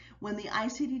 when the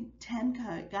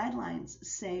ICD-10 guidelines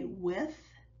say with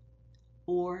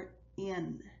or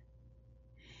in,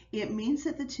 it means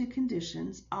that the two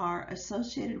conditions are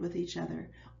associated with each other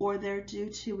or they're due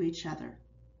to each other.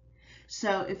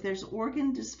 So if there's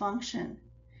organ dysfunction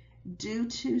due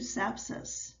to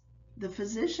sepsis, the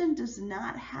physician does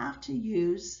not have to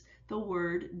use the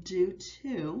word "due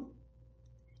to"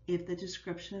 if the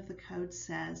description of the code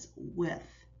says "with."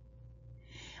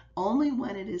 Only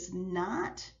when it is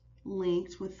not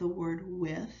linked with the word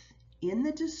 "with" in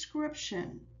the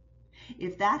description,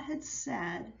 if that had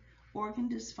said organ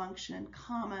dysfunction,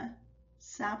 comma,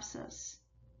 sepsis,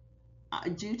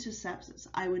 due to sepsis,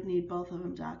 I would need both of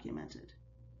them documented.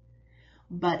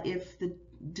 But if the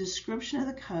description of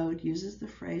the code uses the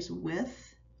phrase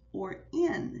 "with" or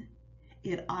 "in,"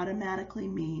 it automatically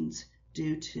means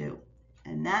 "due to,"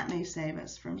 and that may save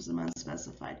us from some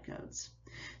unspecified codes.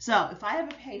 So if I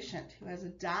have a patient who has a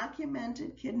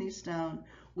documented kidney stone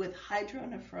with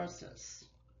hydronephrosis,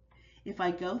 if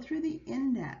I go through the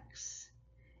index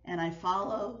and I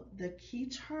follow the key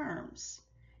terms,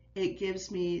 it gives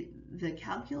me the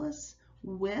calculus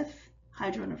with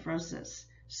hydronephrosis.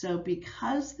 So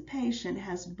because the patient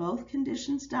has both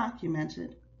conditions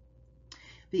documented,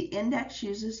 the index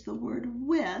uses the word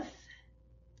 "with,"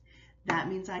 that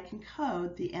means I can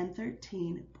code the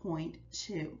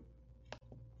N13.2.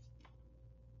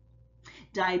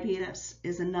 Diabetes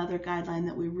is another guideline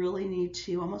that we really need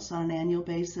to, almost on an annual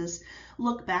basis,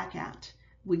 look back at.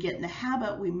 We get in the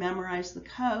habit, we memorize the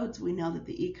codes, we know that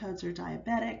the E codes are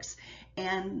diabetics,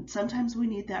 and sometimes we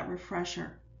need that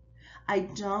refresher. I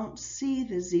don't see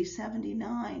the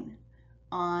Z79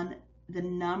 on the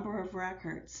number of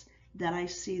records that I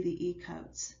see the E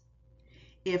codes.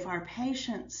 If our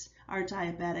patients are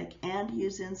diabetic and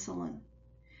use insulin,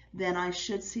 then I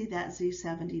should see that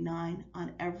Z79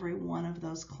 on every one of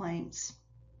those claims.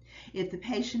 If the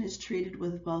patient is treated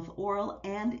with both oral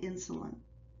and insulin,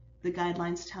 the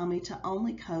guidelines tell me to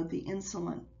only code the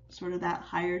insulin, sort of that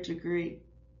higher degree.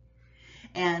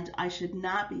 And I should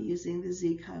not be using the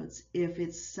Z codes if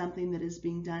it's something that is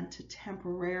being done to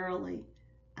temporarily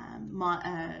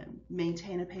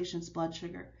maintain a patient's blood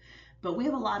sugar. But we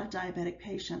have a lot of diabetic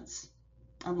patients.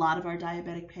 A lot of our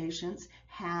diabetic patients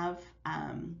have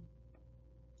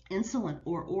insulin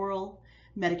or oral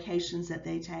medications that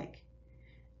they take.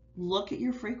 Look at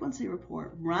your frequency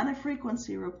report. Run a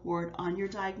frequency report on your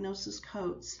diagnosis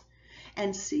codes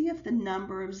and see if the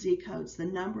number of Z codes, the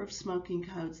number of smoking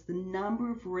codes, the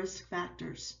number of risk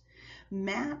factors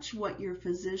match what your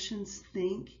physicians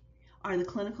think are the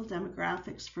clinical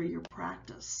demographics for your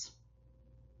practice.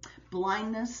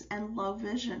 Blindness and low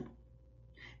vision.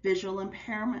 Visual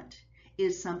impairment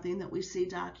is something that we see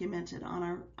documented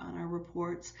on our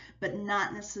reports, but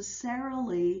not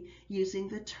necessarily using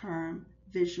the term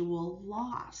visual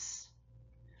loss.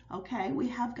 Okay, we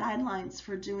have guidelines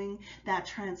for doing that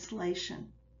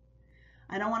translation.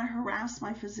 I don't want to harass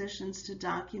my physicians to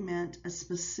document a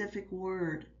specific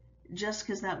word just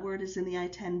because that word is in the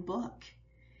I-10 book.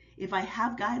 If I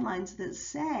have guidelines that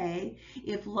say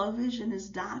if low vision is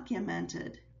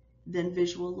documented then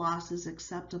visual loss is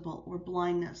acceptable, or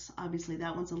blindness. Obviously,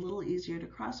 that one's a little easier to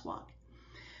crosswalk.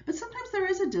 But sometimes there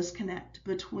is a disconnect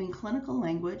between clinical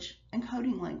language and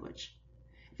coding language.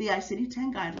 The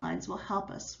ICD-10 guidelines will help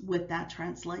us with that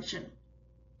translation.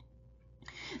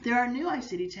 There are new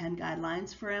ICD-10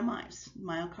 guidelines for MIs,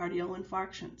 myocardial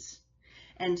infarctions.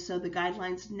 And so the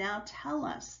guidelines now tell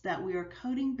us that we are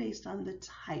coding based on the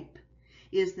type.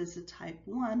 Is this a type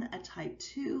 1, a type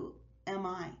 2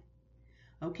 MI?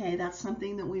 Okay, that's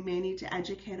something that we may need to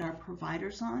educate our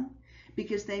providers on,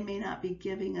 because they may not be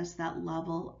giving us that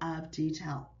level of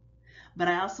detail. But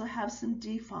I also have some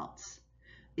defaults.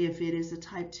 If it is a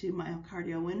type 2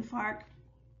 myocardial infarct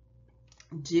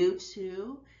due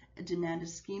to demand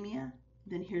ischemia,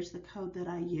 then here's the code that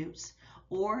I use.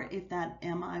 Or if that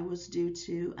MI was due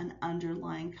to an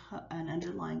underlying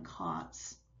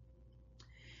cause.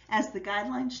 As the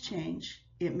guidelines change,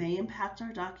 it may impact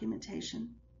our documentation,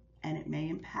 and it may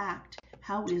impact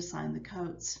how we assign the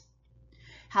codes.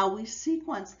 How we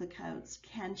sequence the codes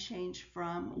can change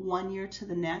from one year to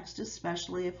the next,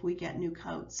 especially if we get new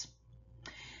codes.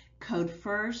 Code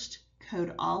first,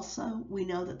 code also. We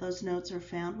know that those notes are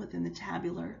found within the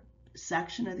tabular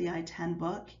section of the I-10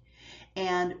 book,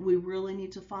 and we really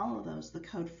need to follow those. The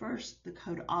code first, the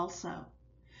code also.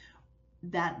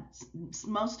 That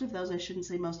most of those, I shouldn't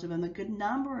say most of them, a good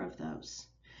number of those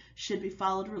should be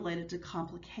followed related to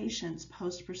complications,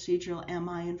 post-procedural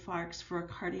MI infarcts for a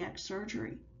cardiac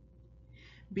surgery.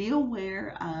 Be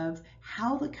aware of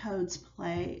how the codes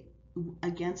play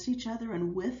against each other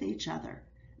and with each other.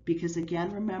 Because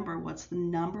again, remember, what's the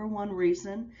number one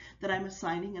reason that I'm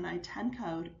assigning an I-10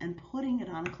 code and putting it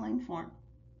on a claim form?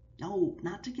 No,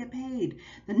 not to get paid.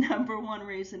 The number one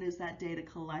reason is that data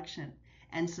collection.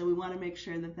 And so we want to make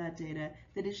sure that that data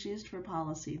that is used for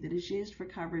policy, that is used for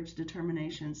coverage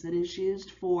determinations, that is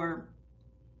used for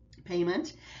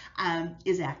payment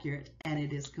is accurate and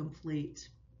it is complete.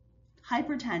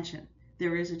 Hypertension,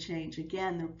 there is a change.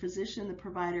 Again, the physician, the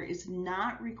provider is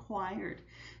not required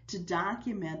to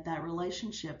document that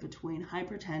relationship between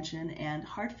hypertension and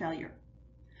heart failure.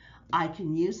 I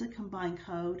can use a combined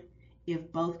code if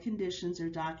both conditions are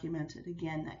documented.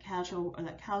 Again, that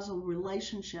causal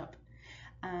relationship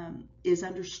is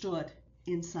understood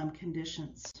in some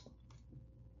conditions.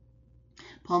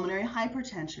 Pulmonary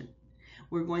hypertension.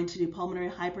 We're going to do pulmonary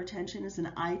hypertension as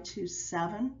an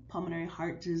I27 pulmonary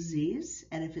heart disease,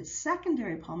 and if it's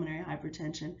secondary pulmonary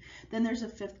hypertension, then there's a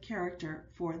fifth character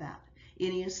for that.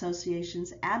 Any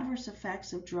associations, adverse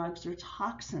effects of drugs or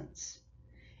toxins.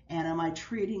 And am I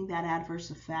treating that adverse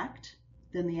effect?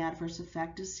 Then the adverse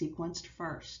effect is sequenced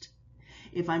first.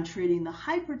 If I'm treating the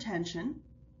hypertension,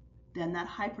 then that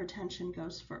hypertension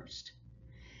goes first.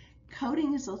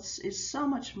 Coding is so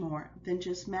much more than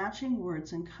just matching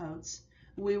words and codes.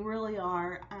 We really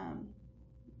are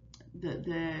what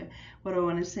do I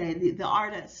want to say, the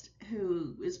artist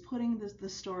who is putting the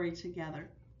story together.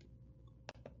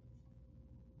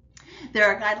 There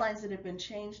are guidelines that have been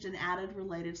changed and added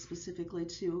related specifically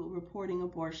to reporting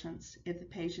abortions. If the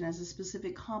patient has a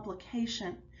specific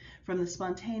complication from the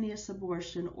spontaneous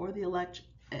abortion or the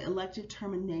elective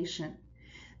termination,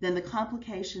 then the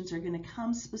complications are going to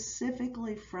come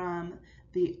specifically from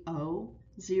the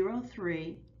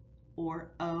O03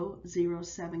 or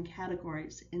O07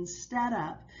 categories instead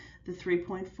of the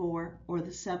 3.4 or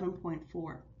the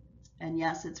 7.4. And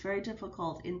yes, it's very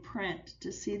difficult in print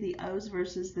to see the O's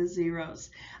versus the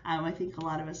zeros. I think a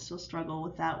lot of us still struggle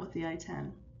with that with the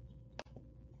I-10.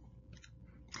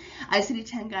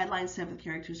 ICD-10 guidelines have the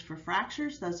characters for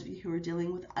fractures, those of you who are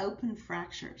dealing with open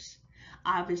fractures.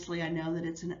 Obviously, I know that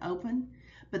it's an open,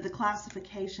 but the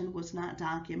classification was not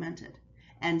documented.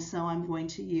 And so I'm going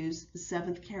to use the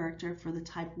seventh character for the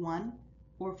type 1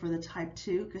 or for the type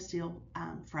 2 Castile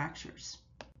fractures.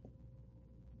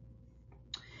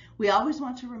 We always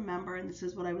want to remember, and this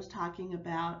is what I was talking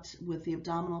about with the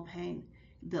abdominal pain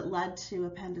that led to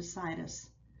appendicitis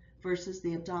versus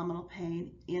the abdominal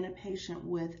pain in a patient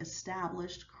with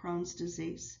established Crohn's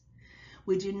disease.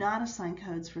 We do not assign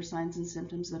codes for signs and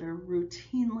symptoms that are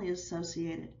routinely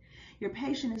associated. Your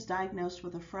patient is diagnosed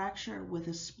with a fracture, with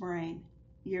a sprain.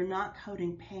 You're not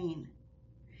coding pain.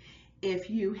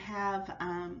 If you have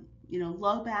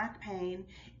low back pain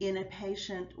in a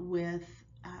patient with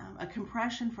a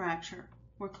compression fracture,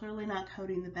 we're clearly not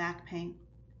coding the back pain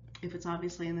if it's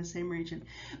obviously in the same region.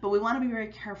 But we want to be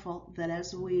very careful that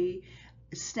as we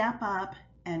step up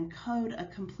and code a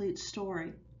complete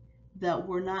story, that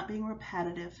we're not being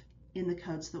repetitive in the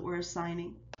codes that we're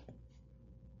assigning.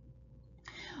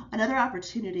 Another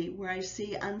opportunity where I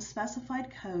see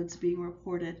unspecified codes being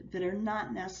reported that are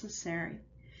not necessary.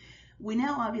 We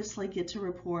now obviously get to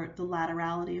report the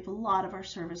laterality of a lot of our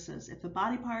services. If the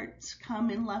body parts come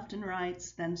in left and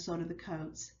rights, then so do the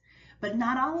codes. But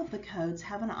not all of the codes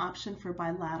have an option for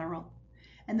bilateral.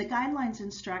 And the guidelines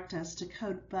instruct us to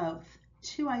code both,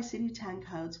 2 ICD-10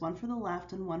 codes, one for the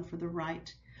left and one for the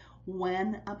right,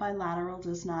 when a bilateral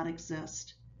does not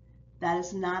exist. That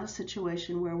is not a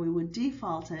situation where we would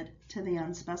default it to the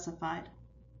unspecified.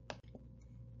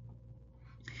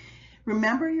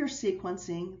 Remember your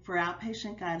sequencing for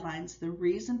outpatient guidelines, the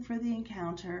reason for the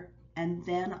encounter, and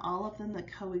then all of them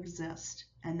that coexist.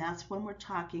 And that's when we're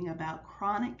talking about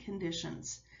chronic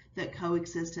conditions that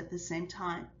coexist at the same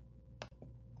time.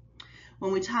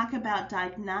 When we talk about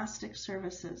diagnostic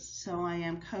services, so I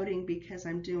am coding because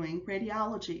I'm doing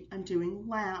radiology, I'm doing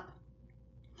lab,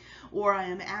 or I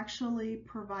am actually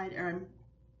I'm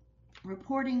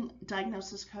reporting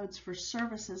diagnosis codes for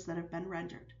services that have been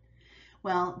rendered.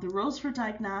 Well, the rules for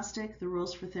diagnostic, the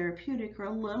rules for therapeutic are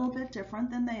a little bit different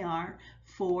than they are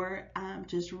for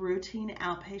just routine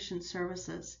outpatient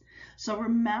services. So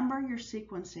remember your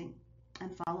sequencing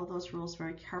and follow those rules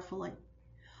very carefully.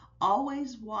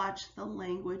 Always watch the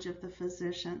language of the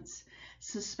physicians.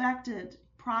 Suspected,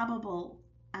 probable,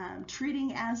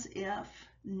 treating as if,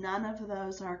 none of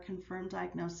those are confirmed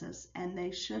diagnosis, and they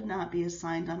should not be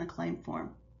assigned on a claim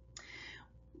form.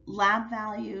 Lab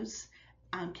values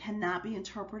cannot be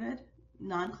interpreted.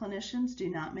 Non-clinicians do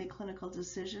not make clinical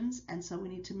decisions, and so we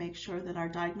need to make sure that our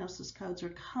diagnosis codes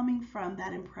are coming from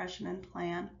that impression and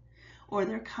plan, or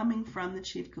they're coming from the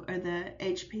the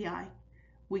HPI.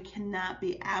 We cannot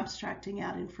be abstracting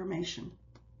out information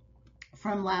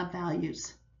from lab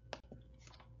values.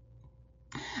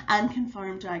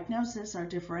 Unconfirmed diagnosis or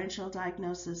differential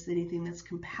diagnosis, anything that's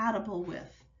compatible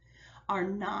with, are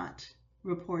not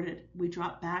reported. We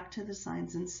drop back to the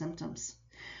signs and symptoms.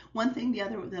 One thing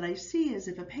that I see is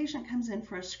if a patient comes in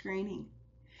for a screening,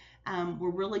 we're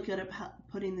really good at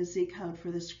putting the Z code for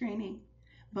the screening,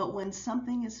 but when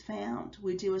something is found,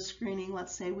 we do a screening.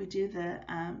 Let's say we do the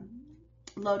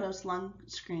low-dose lung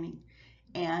screening,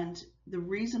 and the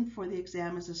reason for the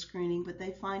exam is a screening, but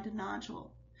they find a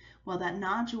nodule. Well, that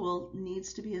nodule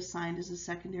needs to be assigned as a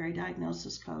secondary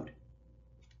diagnosis code.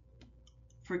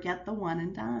 Forget the one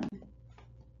and done.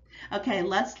 Okay,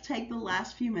 let's take the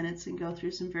last few minutes and go through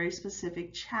some very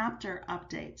specific chapter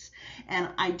updates. And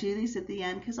I do these at the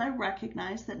end because I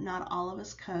recognize that not all of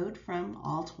us code from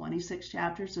all 26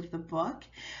 chapters of the book.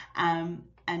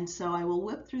 And so I will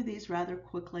whip through these rather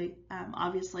quickly.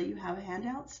 Obviously, you have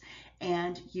handouts,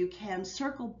 and you can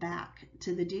circle back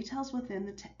to the details within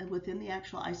the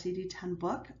actual ICD-10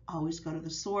 book. Always go to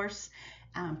the source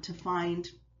to find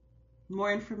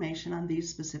more information on these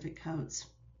specific codes.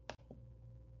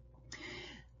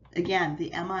 Again,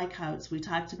 the MI codes, we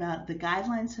talked about the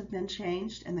guidelines have been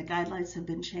changed, and the guidelines have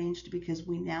been changed because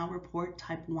we now report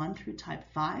type 1 through type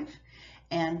 5.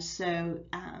 And so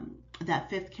that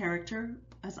 5th character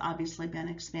has obviously been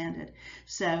expanded.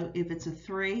 So if it's a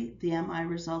 3, the MI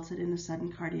resulted in a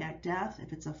sudden cardiac death.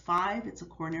 If it's a 5, it's a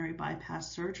coronary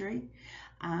bypass surgery.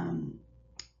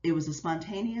 It was a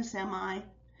spontaneous MI.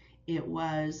 It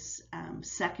was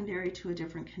secondary to a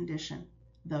different condition.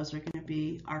 Those are going to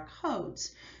be our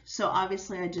codes. So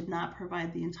obviously I did not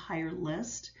provide the entire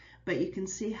list, but you can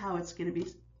see how it's going to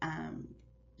be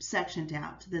sectioned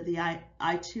out, that the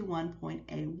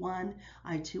I21.A1,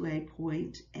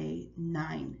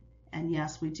 I2A.A9. And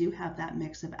yes, we do have that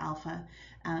mix of alpha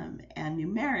and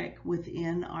numeric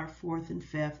within our 4th and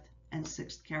 5th and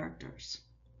 6th characters.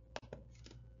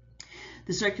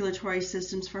 The circulatory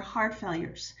systems for heart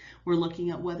failures. We're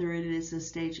looking at whether it is a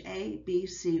stage A, B,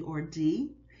 C, or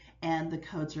D, and the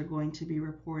codes are going to be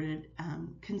reported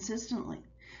consistently.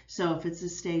 So if it's a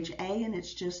stage A and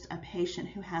it's just a patient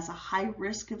who has a high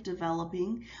risk of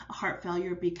developing a heart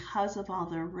failure because of all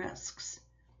their risks,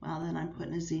 well, then I'm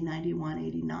putting a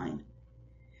Z9189.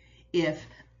 If,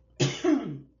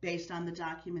 based on the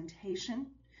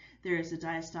documentation, there is a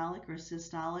diastolic or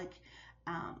systolic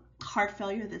heart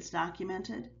failure that's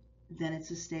documented, then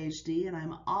it's a stage D, and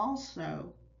I'm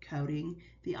also coding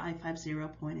the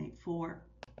I50.84.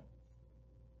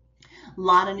 A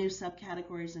lot of new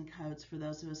subcategories and codes for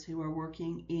those of us who are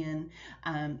working in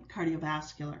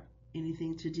cardiovascular,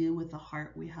 anything to do with the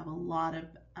heart. We have a lot of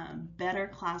better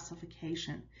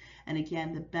classification. And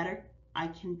again, the better I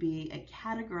can be at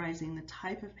categorizing the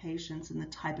type of patients and the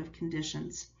type of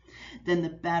conditions, then the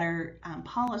better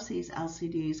policies,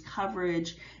 LCDs,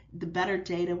 coverage, the better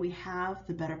data we have,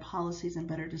 the better policies and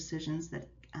better decisions that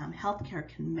healthcare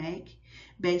can make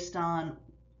based on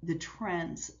the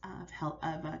trends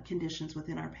of conditions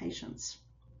within our patients.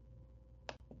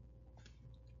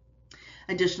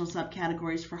 Additional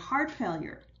subcategories for heart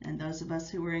failure, and those of us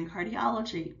who are in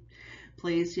cardiology,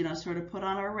 please, sort of put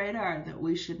on our radar that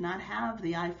we should not have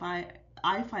the I5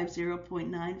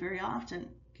 0.9 very often,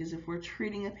 because if we're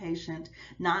treating a patient,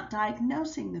 not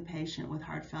diagnosing the patient with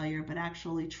heart failure, but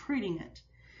actually treating it,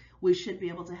 we should be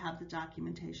able to have the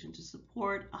documentation to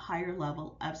support a higher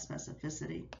level of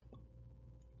specificity.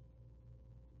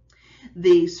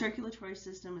 The circulatory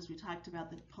system, as we talked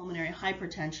about, the pulmonary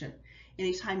hypertension.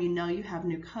 Anytime you know you have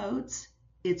new codes,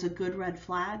 it's a good red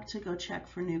flag to go check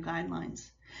for new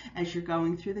guidelines. As you're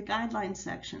going through the guideline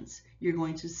sections, you're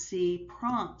going to see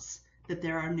prompts that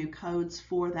there are new codes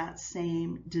for that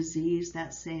same disease,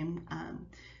 that same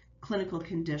clinical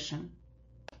condition.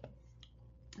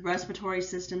 Respiratory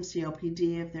system,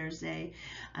 COPD, if there's a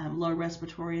lower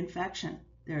respiratory infection,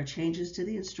 there are changes to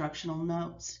the instructional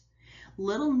notes.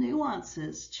 Little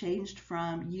nuances changed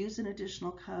from use an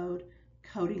additional code,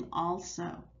 coding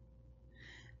also.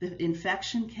 The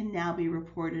infection can now be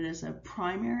reported as a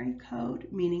primary code,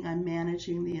 meaning I'm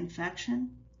managing the infection,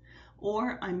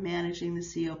 or I'm managing the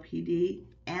COPD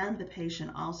and the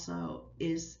patient also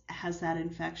has that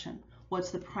infection.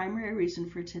 What's the primary reason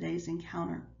for today's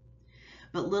encounter?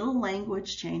 But little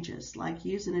language changes, like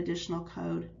use an additional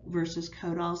code versus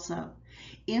code also,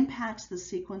 impacts the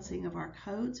sequencing of our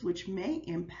codes, which may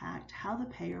impact how the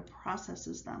payer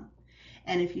processes them.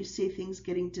 And if you see things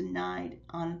getting denied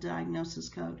on a diagnosis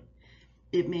code,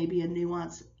 it may be a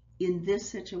nuance in this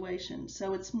situation.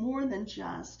 So it's more than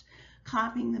just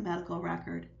copying the medical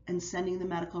record and sending the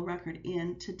medical record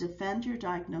in to defend your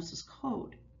diagnosis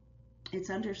code.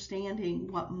 It's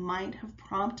understanding what might have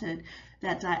prompted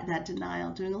that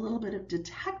denial, doing a little bit of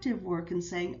detective work and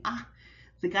saying,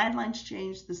 the guidelines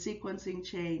changed, the sequencing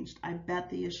changed, I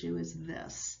bet the issue is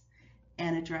this,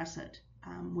 and address it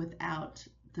without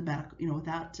the medical,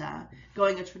 without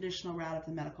going a traditional route of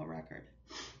the medical record.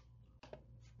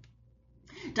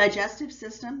 Digestive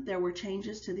system, there were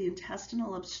changes to the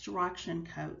intestinal obstruction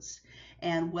codes,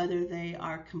 and whether they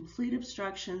are complete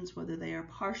obstructions, whether they are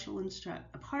partial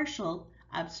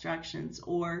obstructions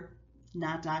or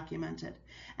not documented.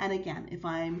 And again, if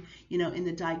I'm, in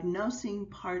the diagnosing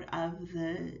part of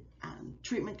the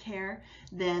treatment care,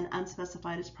 then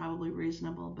unspecified is probably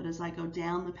reasonable. But as I go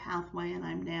down the pathway and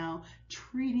I'm now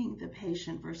treating the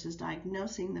patient versus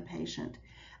diagnosing the patient,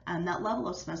 that level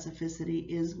of specificity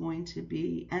is going to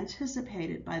be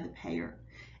anticipated by the payer.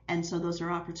 And so those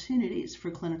are opportunities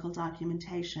for clinical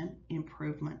documentation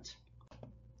improvement.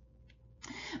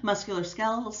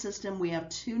 Musculoskeletal system, we have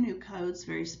two new codes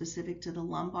very specific to the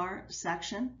lumbar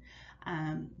section,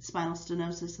 spinal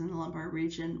stenosis in the lumbar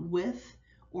region with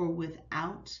or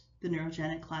without the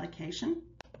neurogenic claudication.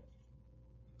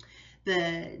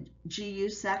 The GU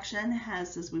section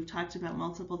has, as we've talked about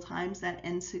multiple times, that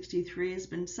N63 has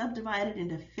been subdivided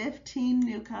into 15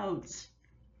 new codes.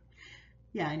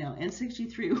 Yeah, I know,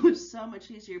 N63 was so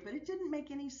much easier, but it didn't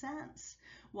make any sense.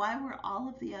 Why were all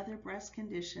of the other breast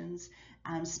conditions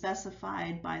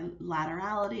specified by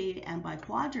laterality and by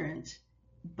quadrant,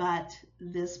 but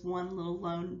this one little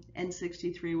lone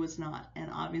N63 was not? And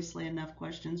obviously enough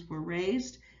questions were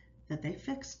raised that they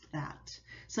fixed that.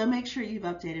 So make sure you've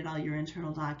updated all your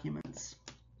internal documents.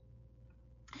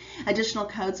 Additional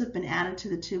codes have been added to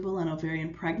the tubal and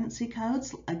ovarian pregnancy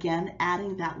codes, again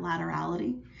adding that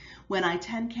laterality. When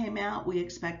I-10 came out, we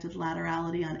expected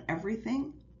laterality on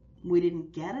everything. We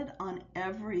didn't get it on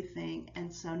everything,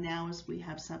 and so now as we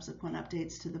have subsequent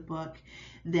updates to the book,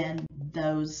 then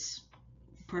those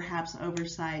perhaps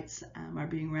oversights are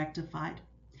being rectified.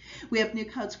 We have new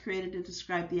codes created to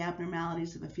describe the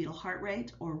abnormalities of a fetal heart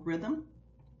rate or rhythm.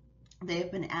 They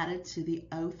have been added to the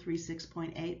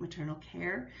 036.8 maternal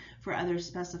care for other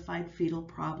specified fetal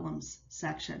problems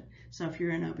section. So if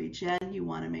you're an OB-GYN, you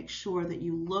want to make sure that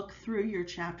you look through your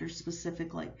chapter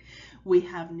specifically. We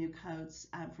have new codes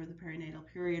for the perinatal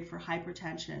period, for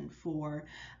hypertension, for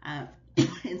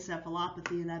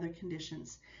encephalopathy and other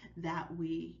conditions that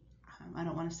we, I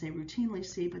don't want to say routinely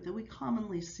see, but that we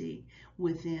commonly see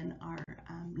within our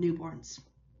newborns.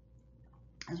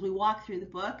 As we walk through the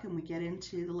book and we get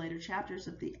into the later chapters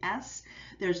of the S,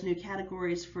 there's new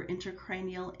categories for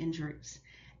intracranial injuries.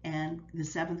 And the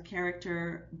seventh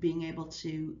character being able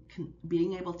to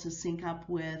sync up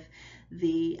with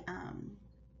the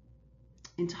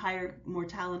entire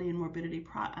mortality and morbidity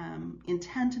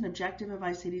intent and objective of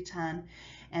ICD-10,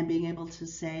 and being able to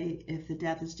say if the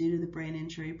death is due to the brain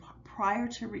injury prior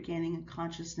to regaining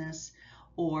consciousness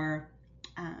or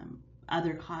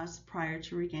other cause prior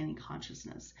to regaining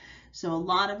consciousness. So a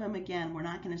lot of them, again, we're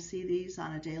not going to see these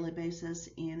on a daily basis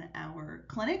in our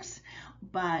clinics,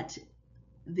 but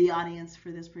the audience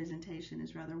for this presentation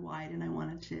is rather wide, and I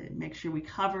wanted to make sure we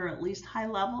cover at least high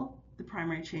level the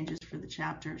primary changes for the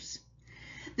chapters.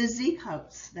 The Z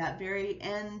codes, that very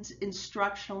end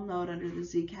instructional note under the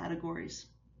Z categories.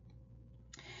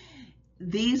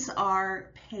 These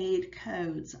are paid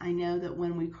codes. I know that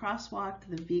when we crosswalked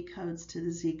the V codes to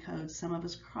the Z codes, some of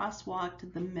us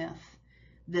crosswalked the myth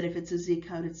that if it's a Z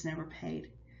code, it's never paid.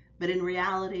 But in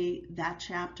reality, that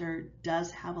chapter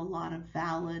does have a lot of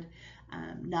valid,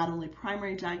 not only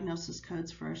primary diagnosis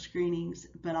codes for our screenings,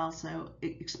 but also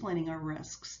explaining our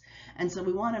risks. And so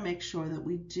we want to make sure that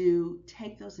we do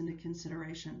take those into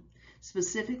consideration.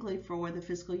 Specifically for the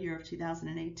fiscal year of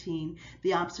 2018,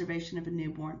 the observation of a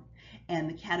newborn. And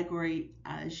the category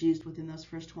is used within those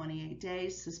first 28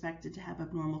 days, suspected to have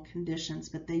abnormal conditions,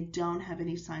 but they don't have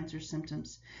any signs or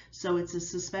symptoms. So it's a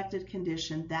suspected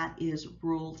condition that is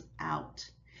ruled out.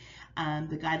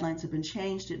 The guidelines have been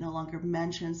changed. It no longer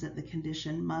mentions that the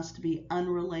condition must be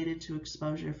unrelated to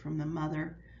exposure from the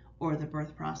mother or the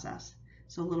birth process.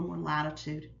 So a little more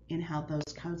latitude in how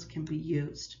those codes can be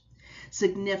used.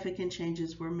 Significant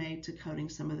changes were made to coding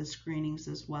some of the screenings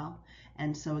as well.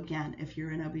 And so again, if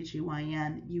you're an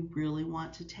OBGYN, you really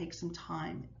want to take some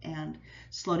time and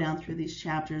slow down through these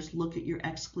chapters, look at your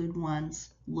exclude ones,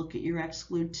 look at your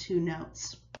exclude two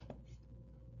notes.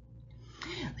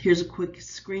 Here's a quick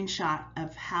screenshot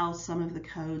of how some of the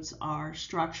codes are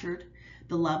structured,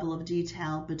 the level of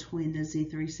detail between the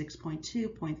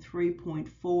Z36.2, 0.3,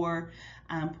 0.4,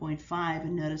 0.5,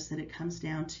 and notice that it comes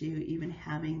down to even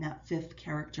having that fifth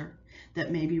character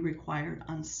that may be required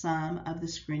on some of the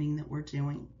screening that we're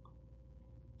doing.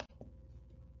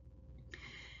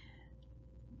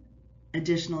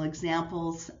 Additional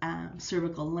examples,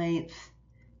 cervical length,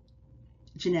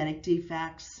 genetic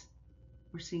defects.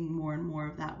 We're seeing more and more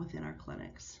of that within our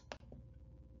clinics.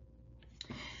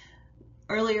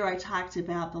 Earlier, I talked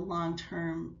about the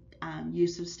long-term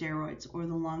use of steroids or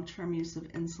the long-term use of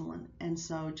insulin. And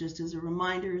so just as a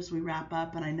reminder, as we wrap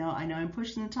up, and I know I'm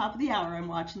pushing the top of the hour, I'm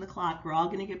watching the clock, we're all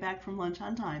going to get back from lunch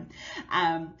on time.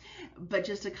 But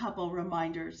just a couple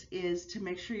reminders is to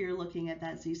make sure you're looking at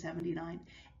that Z79.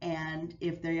 And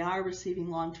if they are receiving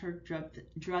long-term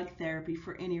drug therapy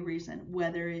for any reason,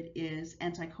 whether it is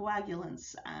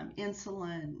anticoagulants,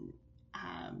 insulin,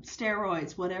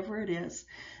 steroids, whatever it is,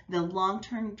 the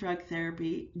long-term drug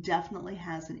therapy definitely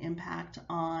has an impact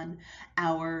on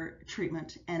our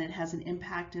treatment, and it has an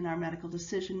impact in our medical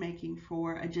decision making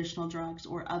for additional drugs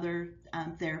or other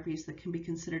therapies that can be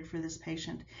considered for this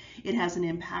patient. It has an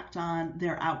impact on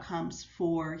their outcomes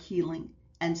for healing,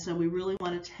 and so we really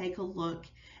want to take a look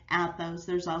at those.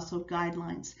 There's also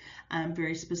guidelines,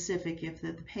 very specific. If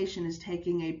the patient is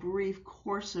taking a brief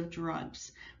course of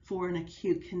drugs for an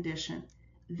acute condition,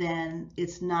 then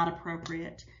it's not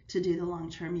appropriate to do the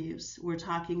long-term use. We're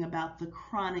talking about the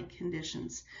chronic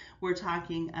conditions. We're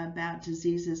talking about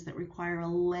diseases that require a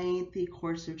lengthy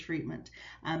course of treatment.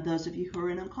 Those of you who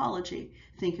are in oncology,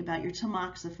 think about your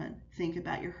tamoxifen, think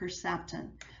about your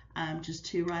Herceptin. Just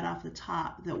two right off the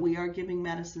top, that we are giving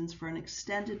medicines for an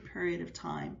extended period of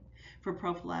time for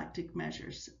prophylactic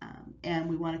measures. And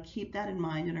we want to keep that in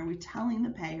mind, and are we telling the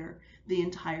payer the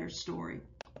entire story?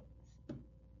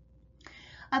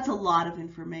 That's a lot of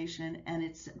information, and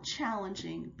it's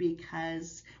challenging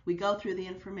because we go through the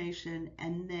information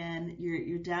and then you're at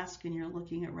your desk and you're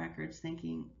looking at records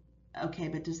thinking, okay,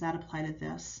 but does that apply to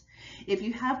this? If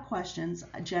you have questions,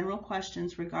 general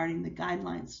questions regarding the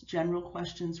guidelines, general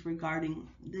questions regarding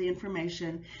the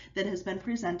information that has been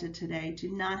presented today, do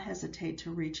not hesitate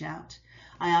to reach out.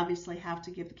 I obviously have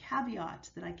to give the caveat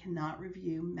that I cannot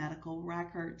review medical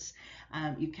records.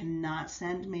 You cannot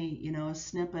send me, a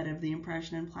snippet of the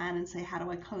impression and plan and say, how do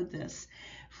I code this?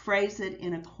 Phrase it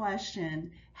in a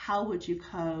question, how would you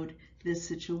code this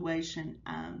situation?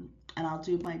 And I'll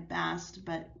do my best,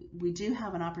 but we do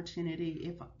have an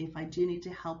opportunity, if I do need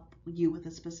to help you with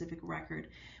a specific record,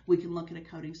 we can look at a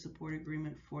coding support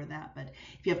agreement for that. But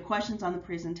if you have questions on the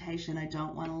presentation, I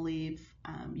don't want to leave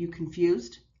you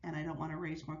confused, and I don't want to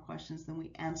raise more questions than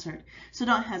we answered. So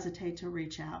don't hesitate to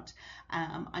reach out.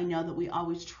 I know that we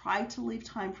always try to leave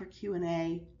time for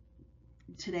Q&A.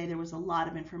 Today there was a lot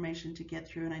of information to get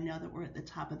through, and I know that we're at the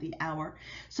top of the hour.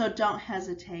 So don't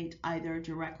hesitate either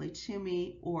directly to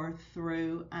me or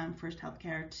through First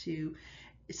Healthcare to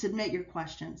submit your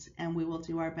questions, and we will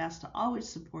do our best to always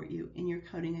support you in your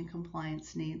coding and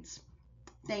compliance needs.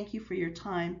 Thank you for your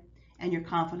time and your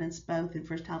confidence both in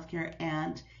First Healthcare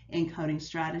and in coding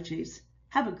strategies.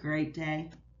 Have a great day.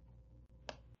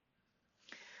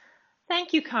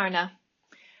 Thank you, Karna.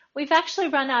 We've actually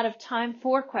run out of time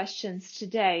for questions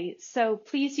today, so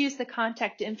please use the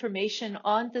contact information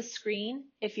on the screen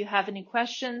if you have any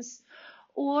questions,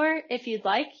 or if you'd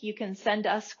like, you can send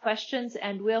us questions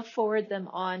and we'll forward them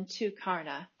on to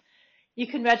Karna. You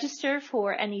can register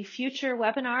for any future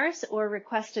webinars or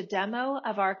request a demo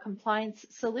of our compliance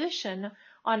solution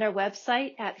on our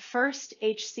website at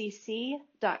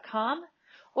firsthcc.com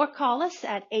or call us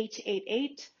at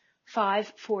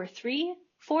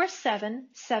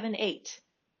 888-543-4778.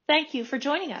 Thank you for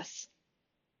joining us.